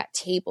kind of got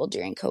tabled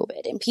during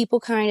COVID. And people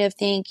kind of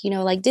think,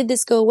 did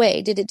this go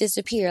away? Did it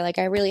disappear?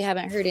 I really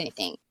haven't heard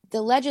anything.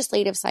 The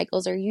legislative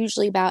cycles are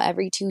usually about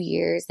every 2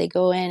 years. They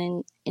go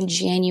in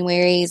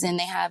Januaries, and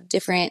they have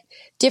different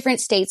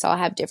states all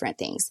have different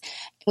things.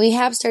 We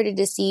have started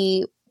to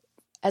see,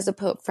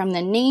 from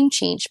the name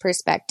change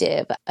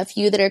perspective, a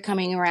few that are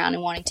coming around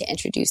and wanting to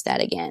introduce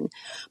that again.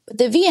 But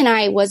the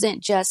VNI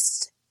wasn't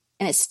just,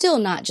 and it's still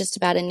not just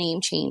about a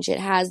name change. It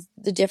has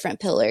the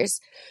different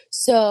pillars.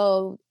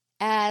 So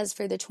As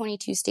for the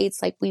 22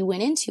 states like we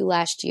went into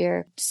last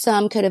year,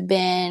 some could have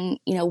been,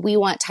 we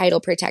want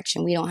title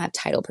protection. We don't have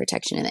title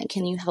protection. And then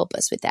can you help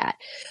us with that?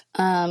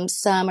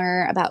 Some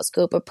are about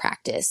scope of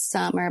practice.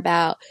 Some are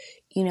about,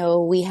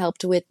 we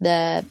helped with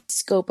the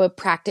scope of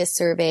practice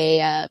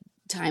survey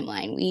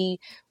timeline.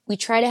 We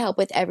try to help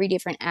with every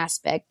different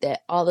aspect,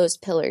 that all those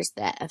pillars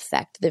that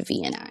affect the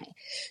V&I.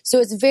 So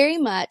it's very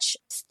much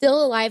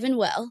still alive and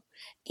well.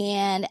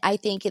 And I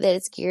think that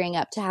it's gearing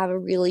up to have a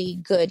really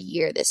good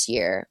year this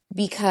year,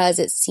 because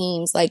it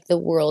seems like the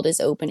world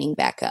is opening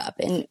back up.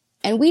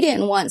 And we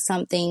didn't want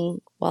something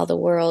while the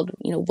world,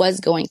 was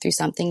going through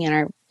something and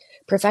our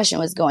profession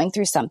was going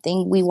through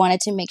something. We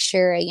wanted to make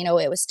sure,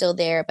 it was still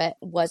there, but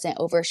wasn't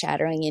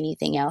overshadowing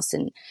anything else.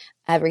 And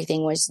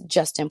everything was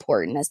just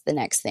important as the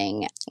next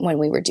thing when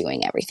we were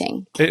doing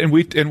everything. And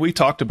we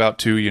talked about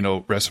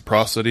too,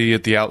 reciprocity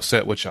at the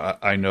outset, which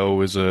I know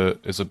is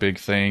a big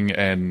thing.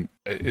 And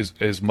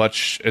as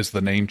much as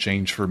the name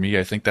change for me,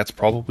 I think that's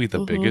probably the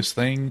biggest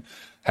thing.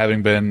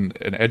 Having been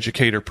an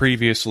educator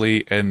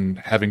previously and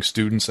having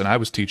students, and I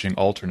was teaching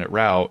alternate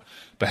route,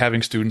 but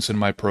having students in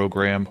my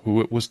program who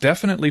it was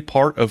definitely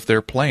part of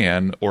their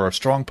plan or a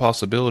strong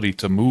possibility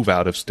to move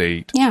out of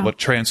state, what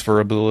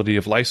transferability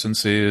of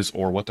licenses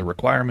or what the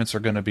requirements are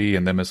going to be,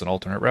 and them as an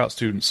alternate route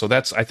student. So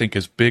that's, I think,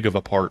 as big of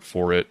a part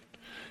for it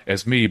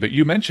as me. But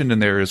you mentioned in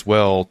there as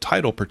well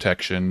title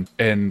protection,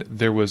 and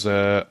there was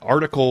a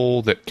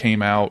article that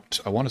came out,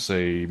 I want to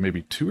say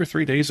maybe 2 or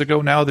 3 days ago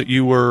now, that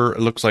you were, it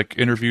looks like,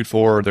 interviewed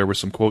for. There were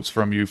some quotes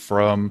from you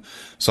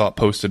saw it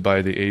posted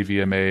by the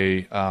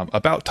AVMA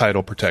about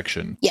title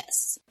protection.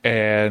 Yes.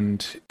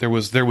 And there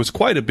was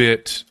quite a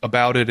bit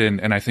about it,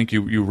 and I think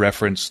you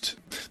referenced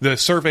the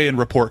survey and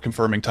report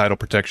confirming title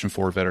protection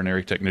for a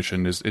veterinary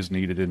technician is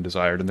needed and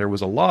desired, and there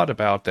was a lot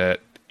about that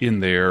in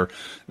there,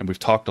 and we've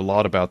talked a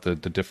lot about the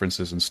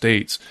differences in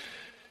states.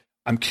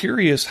 I'm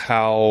curious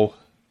how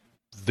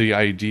the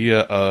idea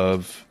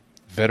of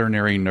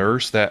veterinary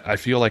nurse, that I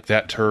feel like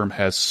that term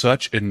has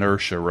such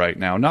inertia right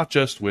now, not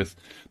just with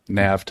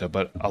NAVTA,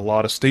 but a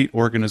lot of state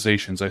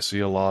organizations. I see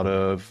a lot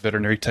of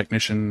veterinary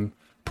technician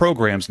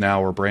programs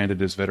now are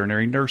branded as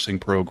veterinary nursing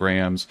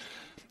programs,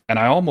 and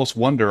I almost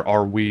wonder,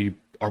 are we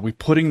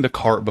putting the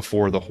cart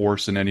before the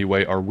horse in any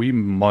way? Are we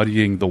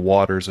muddying the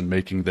waters and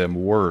making them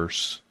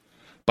worse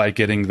by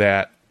getting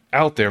that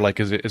out there? Like,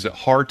 is it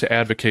hard to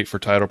advocate for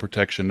title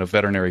protection of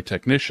veterinary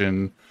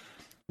technician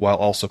while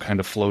also kind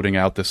of floating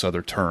out this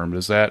other term?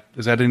 Is that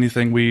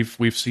anything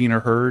we've seen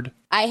or heard?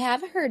 I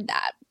have heard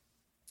that.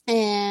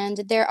 And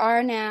there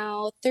are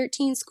now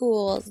 13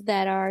 schools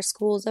that are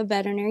schools of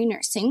veterinary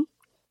nursing.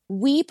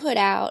 We put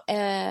out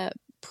a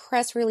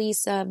press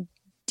release of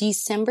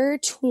December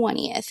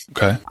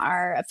 20th,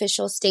 our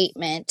official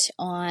statement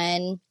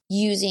on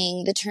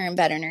using the term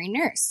veterinary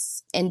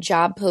nurse in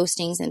job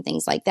postings and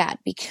things like that,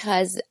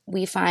 because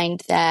we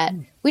find that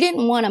we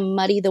didn't want to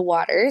muddy the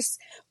waters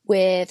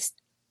with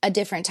a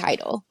different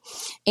title.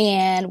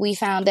 And we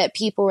found that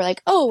people were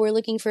like, oh, we're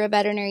looking for a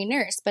veterinary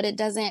nurse, but it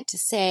doesn't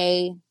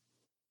say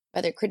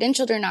whether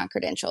credentialed or not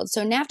credentialed.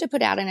 So NAVTA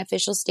put out an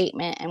official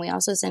statement, and we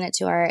also sent it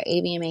to our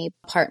AVMA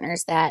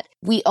partners, that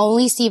we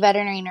only see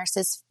veterinary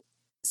nurses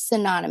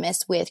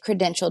synonymous with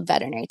credentialed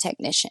veterinary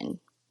technician.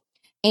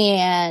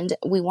 And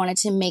we wanted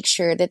to make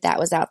sure that that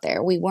was out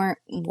there. We weren't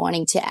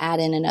wanting to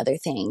add in another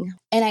thing.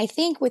 And I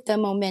think with the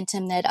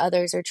momentum that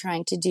others are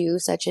trying to do,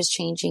 such as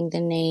changing the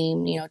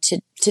name,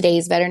 to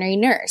today's veterinary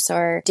nurse,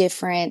 or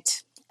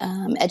different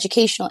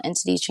educational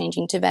entities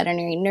changing to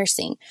veterinary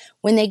nursing,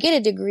 when they get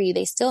a degree,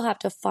 they still have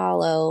to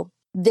follow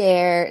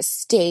their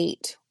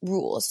state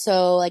rules.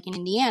 So like in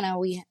Indiana,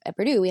 at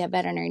Purdue, we have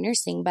veterinary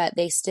nursing, but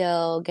they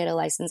still get a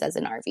license as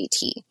an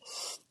RVT.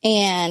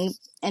 And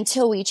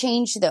until we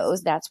change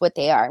those, that's what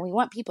they are. We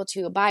want people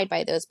to abide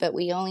by those, but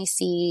we only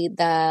see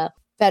the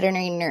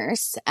veterinary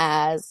nurse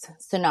as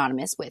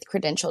synonymous with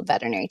credentialed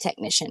veterinary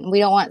technician. We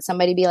don't want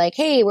somebody to be like,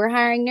 hey, we're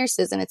hiring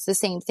nurses, and it's the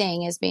same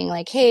thing as being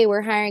like, hey,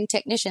 we're hiring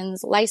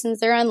technicians,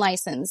 licensed or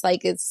unlicensed.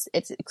 Like it's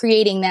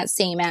creating that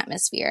same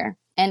atmosphere.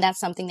 And that's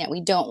something that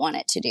we don't want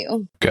it to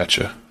do.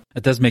 Gotcha.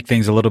 It does make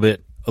things a little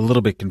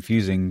bit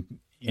confusing.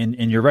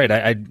 And you're right.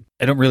 I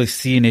don't really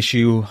see an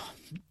issue,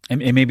 and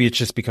maybe it's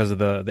just because of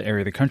the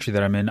area of the country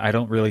that I'm in. I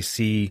don't really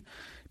see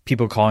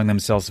people calling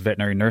themselves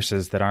veterinary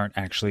nurses that aren't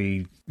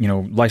actually,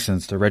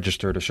 licensed or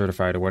registered or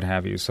certified or what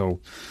have you.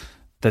 So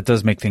that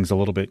does make things a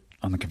little bit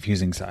on the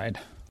confusing side.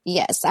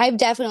 Yes, I've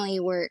definitely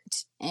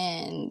worked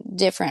in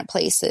different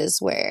places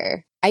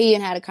where I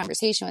even had a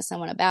conversation with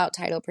someone about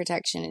title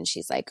protection, and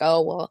she's like,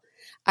 oh, well,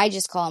 I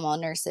just call them all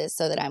nurses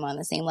so that I'm on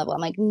the same level.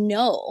 I'm like,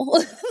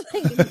 no,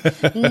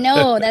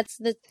 no, that's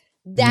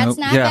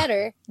not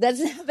better. That's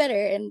not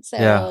better. And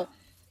so,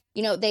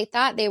 they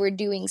thought they were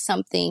doing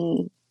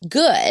something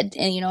good,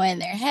 and, in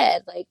their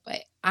head, like,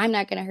 but I'm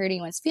not going to hurt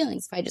anyone's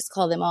feelings if I just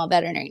call them all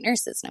veterinary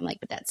nurses. And I'm like,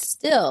 but that's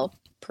still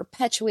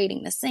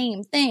perpetuating the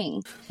same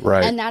thing.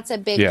 Right. And that's a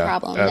big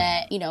problem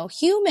that,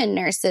 human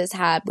nurses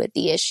had with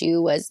the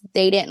issue, was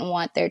they didn't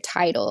want their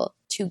title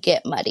to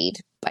get muddied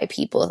by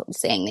people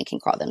saying they can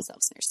call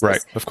themselves nurses.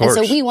 Right, of course.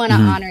 And so we want to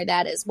honor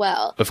that as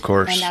well. Of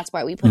course. And that's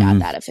why we put out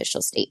that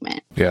official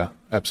statement. Yeah,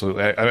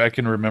 absolutely. I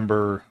can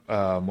remember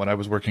when I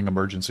was working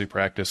emergency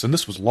practice, and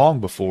this was long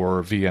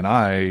before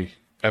VNI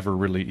ever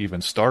really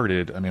even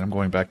started. I mean, I'm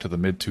going back to the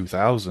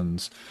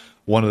mid-2000s.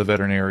 One of the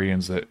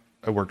veterinarians that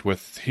I worked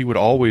with, he would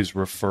always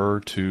refer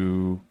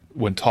to,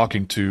 when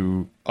talking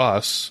to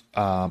us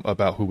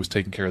about who was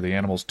taking care of the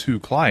animals to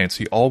clients,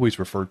 he always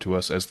referred to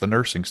us as the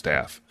nursing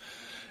staff.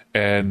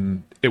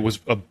 And it was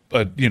a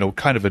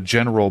kind of a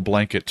general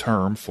blanket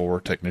term for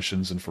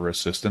technicians and for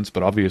assistants,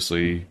 but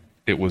obviously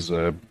it was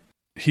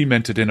he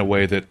meant it in a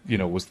way that,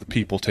 was the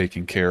people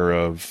taking care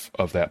of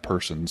that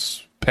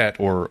person's pet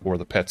or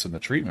the pets in the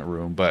treatment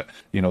room. But,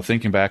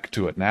 thinking back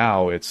to it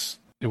now, it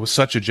was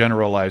such a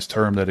generalized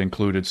term that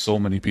included so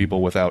many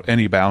people without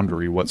any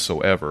boundary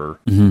whatsoever.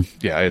 Mm-hmm.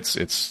 Yeah,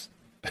 it's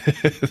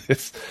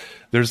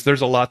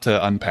there's a lot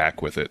to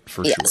unpack with it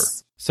for sure.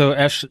 So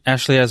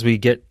Ashli, as we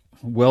get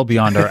well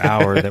beyond our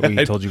hour that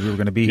we told you we were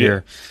going to be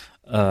here,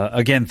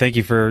 again, thank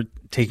you for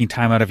taking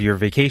time out of your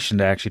vacation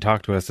to actually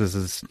talk to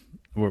us.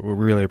 We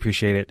really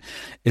appreciate it.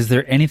 Is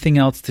there anything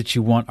else that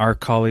you want our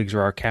colleagues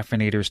or our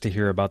caffeinators to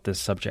hear about this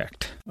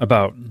subject,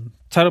 about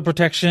title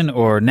protection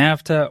or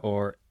NAVTA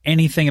or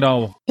anything at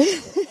all?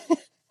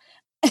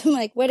 I'm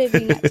like, what did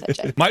we not touch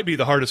on? Might be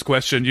the hardest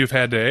question you've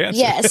had to answer.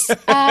 Yes.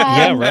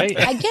 Yeah, right.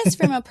 I guess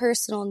from a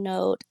personal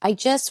note, I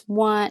just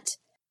want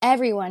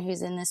everyone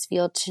who's in this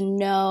field to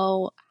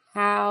know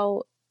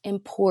how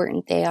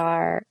important they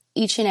are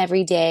each and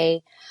every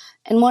day.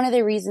 And one of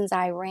the reasons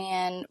I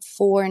ran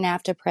for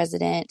NAVTA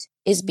president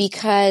is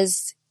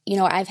because,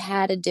 I've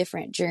had a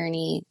different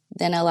journey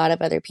than a lot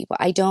of other people.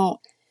 I don't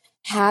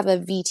have a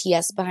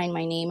VTS behind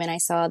my name. And I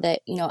saw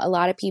that, a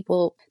lot of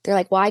people, they're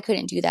like, well, I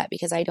couldn't do that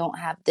because I don't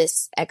have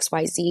this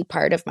XYZ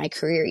part of my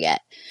career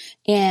yet.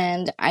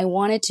 And I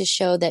wanted to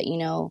show that,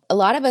 a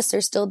lot of us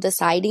are still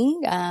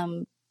deciding.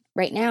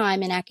 Right now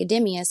I'm in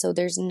academia, so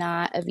there's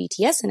not a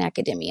VTS in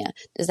academia.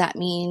 Does that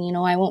mean,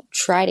 I won't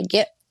try to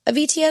get a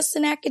VTS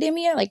in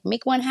academia, like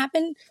make one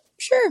happen?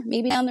 Sure,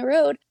 maybe down the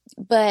road.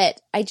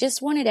 But I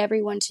just wanted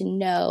everyone to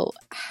know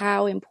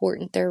how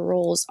important their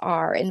roles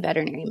are in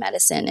veterinary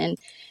medicine.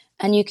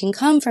 And you can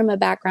come from a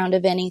background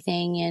of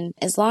anything. And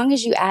as long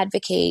as you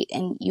advocate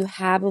and you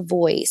have a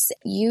voice,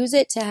 use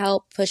it to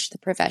help push the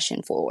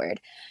profession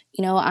forward.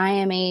 I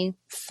am a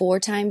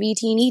 4-time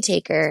VT&E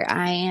taker.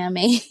 I am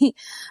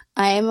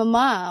a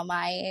mom.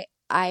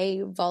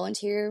 I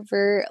volunteer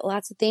for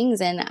lots of things.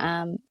 And,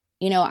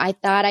 I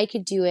thought I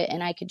could do it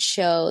and I could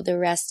show the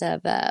rest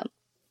of, the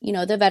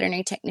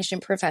veterinary technician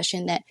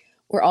profession that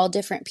we're all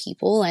different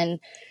people and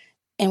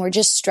we're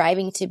just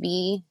striving to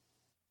be,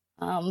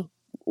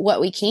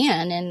 what we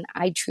can. And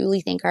I truly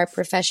think our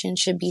profession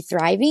should be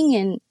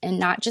thriving and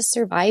not just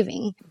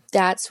surviving.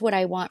 That's what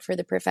I want for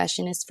the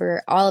profession, is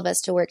for all of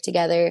us to work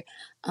together,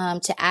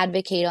 to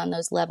advocate on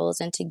those levels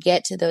and to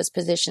get to those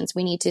positions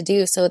we need to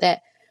do so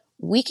that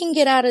we can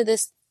get out of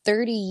this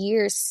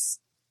 30-year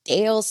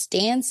stale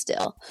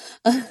standstill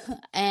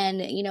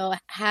and,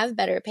 have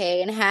better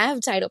pay and have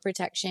title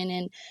protection.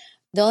 And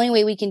the only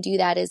way we can do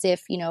that is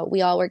if,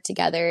 we all work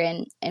together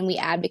and we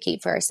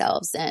advocate for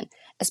ourselves, and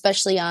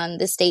especially on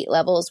the state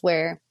levels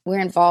where we're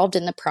involved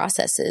in the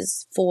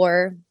processes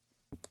for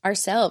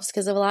ourselves.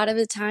 Because a lot of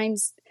the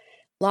times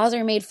laws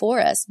are made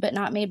for us, but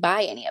not made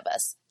by any of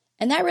us.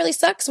 And that really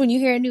sucks when you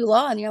hear a new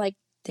law and you're like,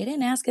 they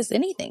didn't ask us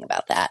anything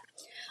about that.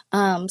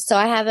 So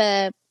I have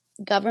a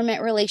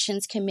government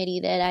relations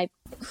committee that I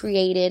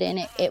created,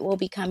 and it will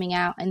be coming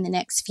out in the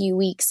next few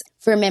weeks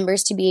for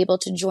members to be able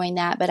to join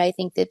that. But I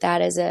think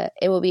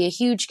it will be a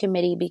huge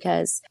committee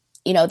because,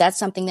 that's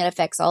something that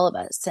affects all of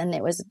us. And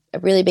it was a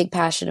really big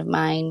passion of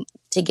mine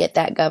to get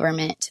that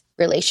government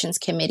relations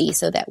committee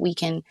so that we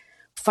can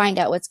find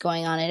out what's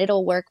going on. And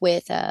it'll work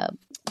with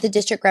the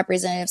district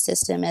representative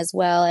system as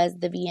well as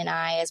the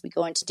VNI as we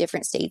go into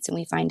different states and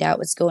we find out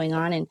what's going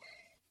on.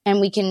 And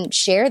we can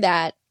share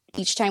that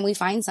each time we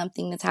find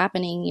something that's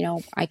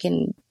happening. I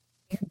can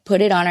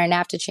put it on our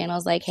NAVTA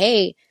channels like,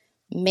 hey,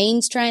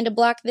 Maine's trying to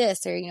block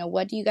this, or,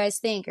 what do you guys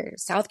think? Or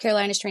South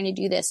Carolina's trying to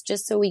do this,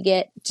 just so we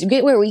get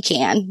where we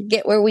can,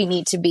 get where we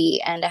need to be,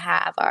 and to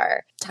have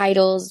our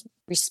titles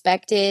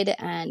respected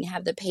and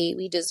have the pay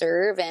we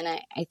deserve. And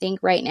I think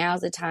right now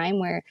is the time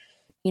where,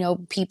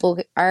 people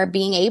are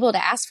being able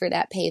to ask for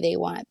that pay they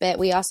want. But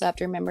we also have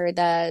to remember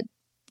the,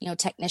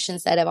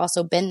 technicians that have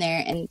also been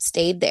there and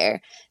stayed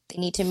there. They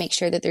need to make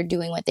sure that they're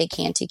doing what they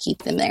can to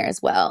keep them there,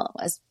 as well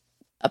as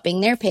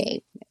upping their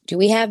pay. Do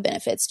we have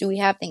benefits? Do we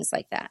have things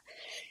like that?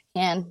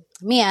 And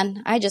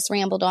man, I just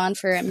rambled on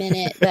for a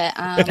minute, but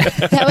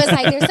that was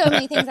like, there's so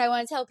many things I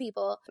want to tell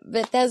people,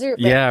 but those are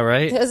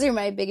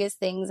my biggest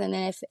things. And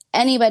then if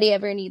anybody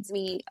ever needs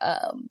me,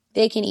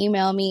 they can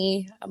email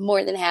me. I'm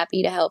more than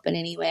happy to help in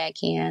any way I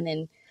can.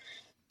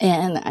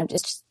 And I'm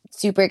just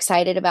super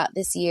excited about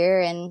this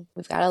year, and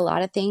we've got a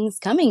lot of things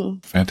coming.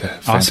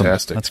 Fantastic. Awesome.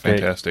 Fantastic. That's great.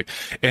 Fantastic.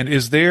 And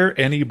is there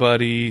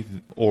anybody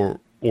or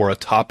a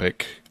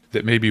topic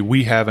that maybe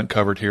we haven't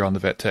covered here on the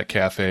Vet Tech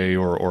Cafe,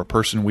 or a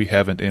person we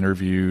haven't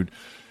interviewed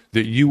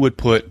that you would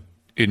put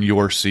in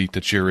your seat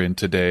that you're in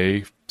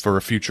today for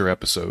a future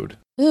episode?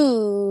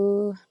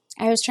 Ooh,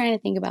 I was trying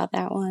to think about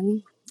that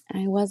one.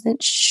 I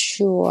wasn't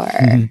sure.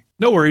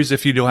 No worries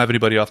if you don't have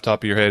anybody off the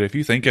top of your head. If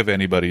you think of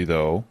anybody,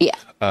 though, Yeah.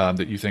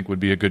 that you think would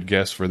be a good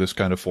guest for this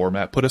kind of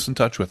format, put us in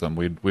touch with them.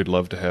 We'd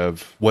love to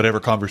have whatever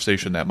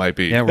conversation that might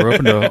be. Yeah, we're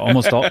open to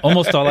almost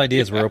all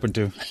ideas we're open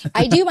to.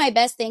 I do my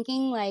best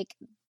thinking like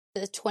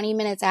the 20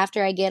 minutes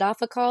after I get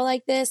off a call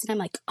like this, and I'm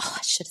like, oh,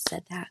 I should have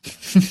said that.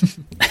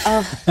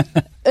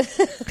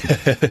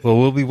 Well,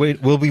 we'll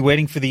be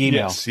waiting for the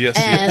email.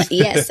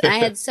 Yes. I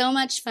had so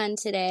much fun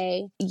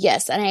today.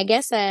 Yes, and I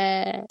guess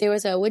there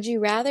was a would you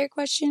rather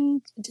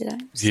question. Did I?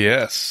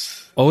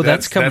 Yes. Oh,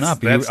 that's coming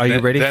up. Are you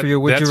ready for your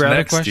would you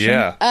rather question?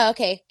 Yeah. Oh,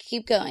 okay.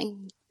 Keep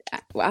going.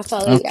 I'll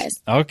follow you guys.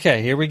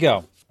 Okay, here we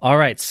go. All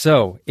right.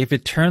 So, if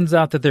it turns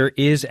out that there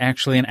is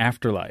actually an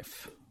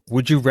afterlife,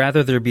 would you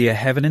rather there be a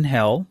heaven and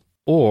hell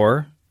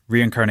or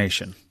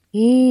reincarnation?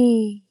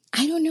 I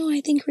don't know.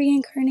 I think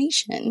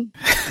reincarnation.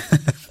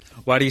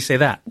 Why do you say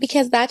that?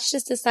 Because that's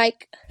just a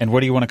psych. And what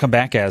do you want to come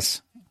back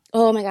as?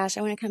 Oh my gosh,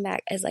 I want to come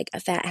back as like a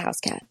fat house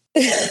cat.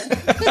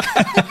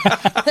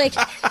 Like,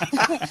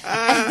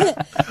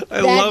 I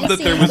love that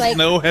there was like,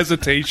 no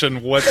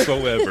hesitation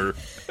whatsoever.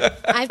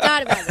 I've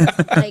thought about this.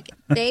 Like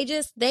they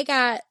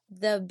got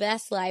the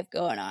best life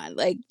going on.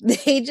 Like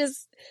they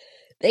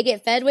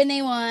get fed when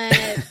they want.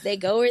 They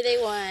go where they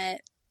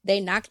want. They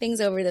knock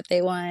things over that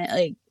they want.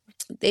 Like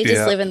they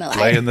just live in the life.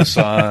 Lay in the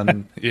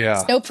sun.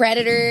 Yeah. No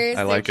predators.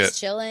 I like They're it.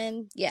 just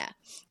chilling. Yeah.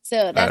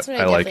 So that's what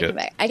I like definitely it. come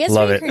back. I guess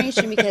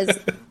reincarnation because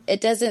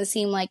it doesn't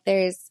seem like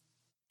there's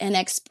an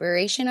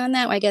expiration on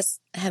that. Well, I guess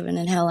heaven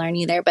and hell aren't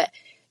either. But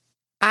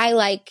I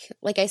like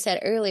I said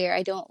earlier,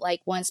 I don't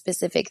like one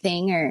specific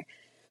thing or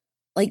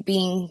like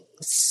being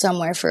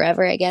somewhere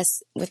forever. I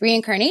guess with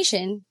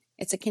reincarnation,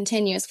 it's a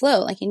continuous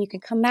flow. Like, and you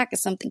can come back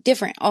as something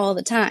different all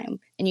the time,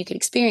 and you could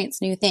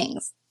experience new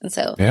things. And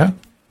so,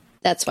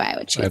 that's why I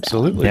would choose.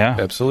 Absolutely, that.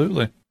 Yeah,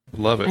 absolutely,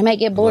 love it. I might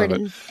get bored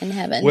in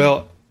heaven.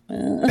 Well,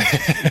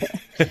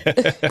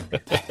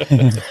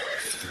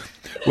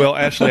 well,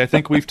 Ashli, I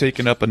think we've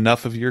taken up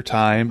enough of your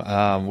time.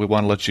 We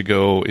want to let you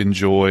go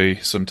enjoy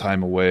some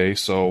time away.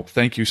 So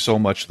thank you so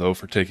much, though,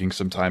 for taking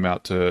some time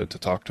out to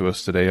talk to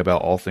us today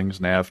about all things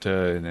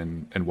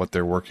NAVTA and what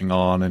they're working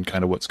on and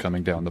kind of what's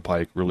coming down the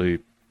pike. Really,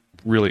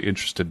 really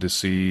interested to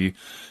see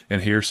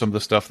and hear some of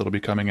the stuff that'll be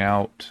coming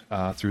out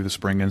through the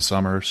spring and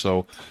summer.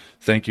 So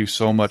thank you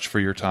so much for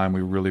your time.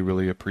 We really,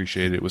 really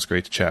appreciate it. It was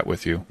great to chat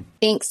with you.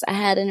 Thanks. I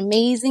had an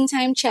amazing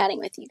time chatting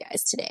with you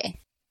guys today.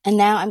 And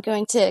now I'm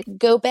going to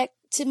go back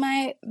to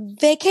my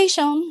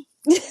vacation.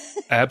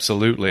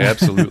 Absolutely,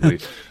 absolutely.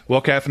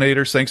 Well,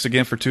 Caffeinators, thanks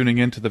again for tuning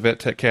in to the Vet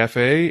Tech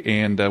Cafe,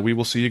 and we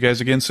will see you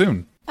guys again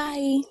soon.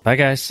 Bye. Bye,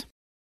 guys.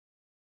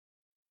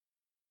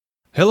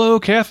 Hello,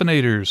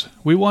 Caffeinators.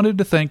 We wanted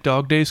to thank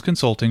Dog Days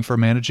Consulting for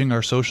managing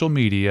our social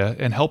media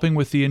and helping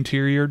with the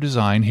interior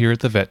design here at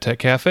the Vet Tech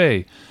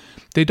Cafe.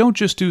 They don't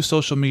just do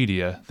social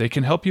media, they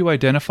can help you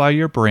identify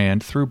your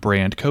brand through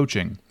brand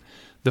coaching.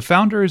 The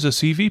founder is a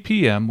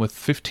CVPM with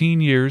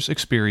 15 years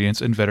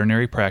experience in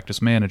veterinary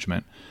practice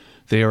management.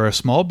 They are a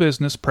small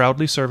business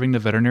proudly serving the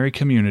veterinary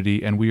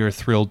community, and we are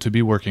thrilled to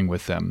be working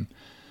with them.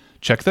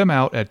 Check them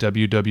out at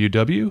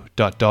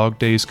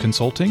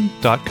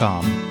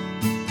www.dogdaysconsulting.com.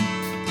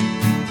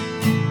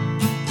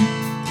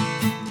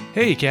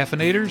 Hey,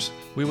 Caffeinators!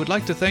 We would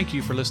like to thank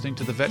you for listening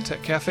to the Vet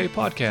Tech Cafe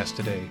podcast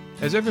today.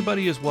 As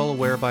everybody is well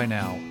aware by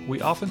now,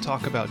 we often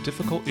talk about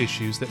difficult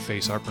issues that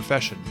face our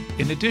profession.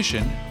 In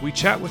addition, we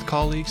chat with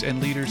colleagues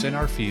and leaders in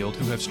our field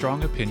who have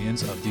strong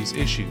opinions of these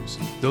issues.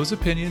 Those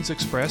opinions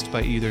expressed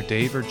by either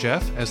Dave or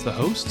Jeff as the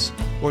hosts,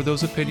 or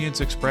those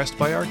opinions expressed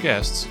by our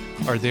guests,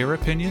 are their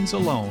opinions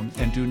alone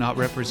and do not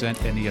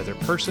represent any other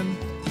person,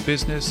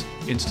 business,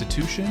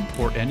 institution,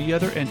 or any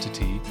other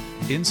entity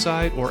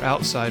inside or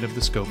outside of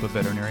the scope of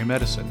veterinary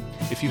medicine.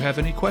 If you have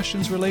any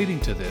questions relating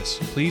to this,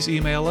 please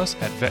email us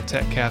at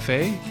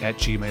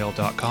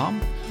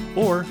vettechcafe@gmail.com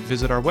or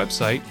visit our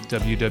website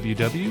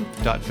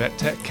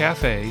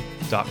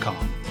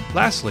www.vettechcafe.com.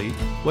 Lastly,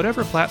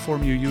 whatever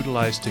platform you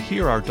utilize to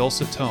hear our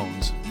dulcet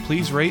tones,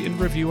 please rate and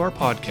review our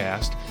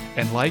podcast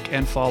and like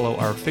and follow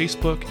our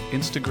Facebook,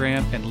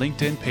 Instagram, and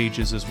LinkedIn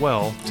pages as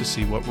well to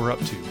see what we're up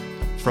to.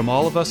 From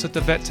all of us at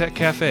the Vet Tech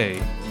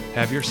Cafe,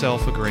 have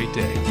yourself a great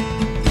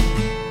day.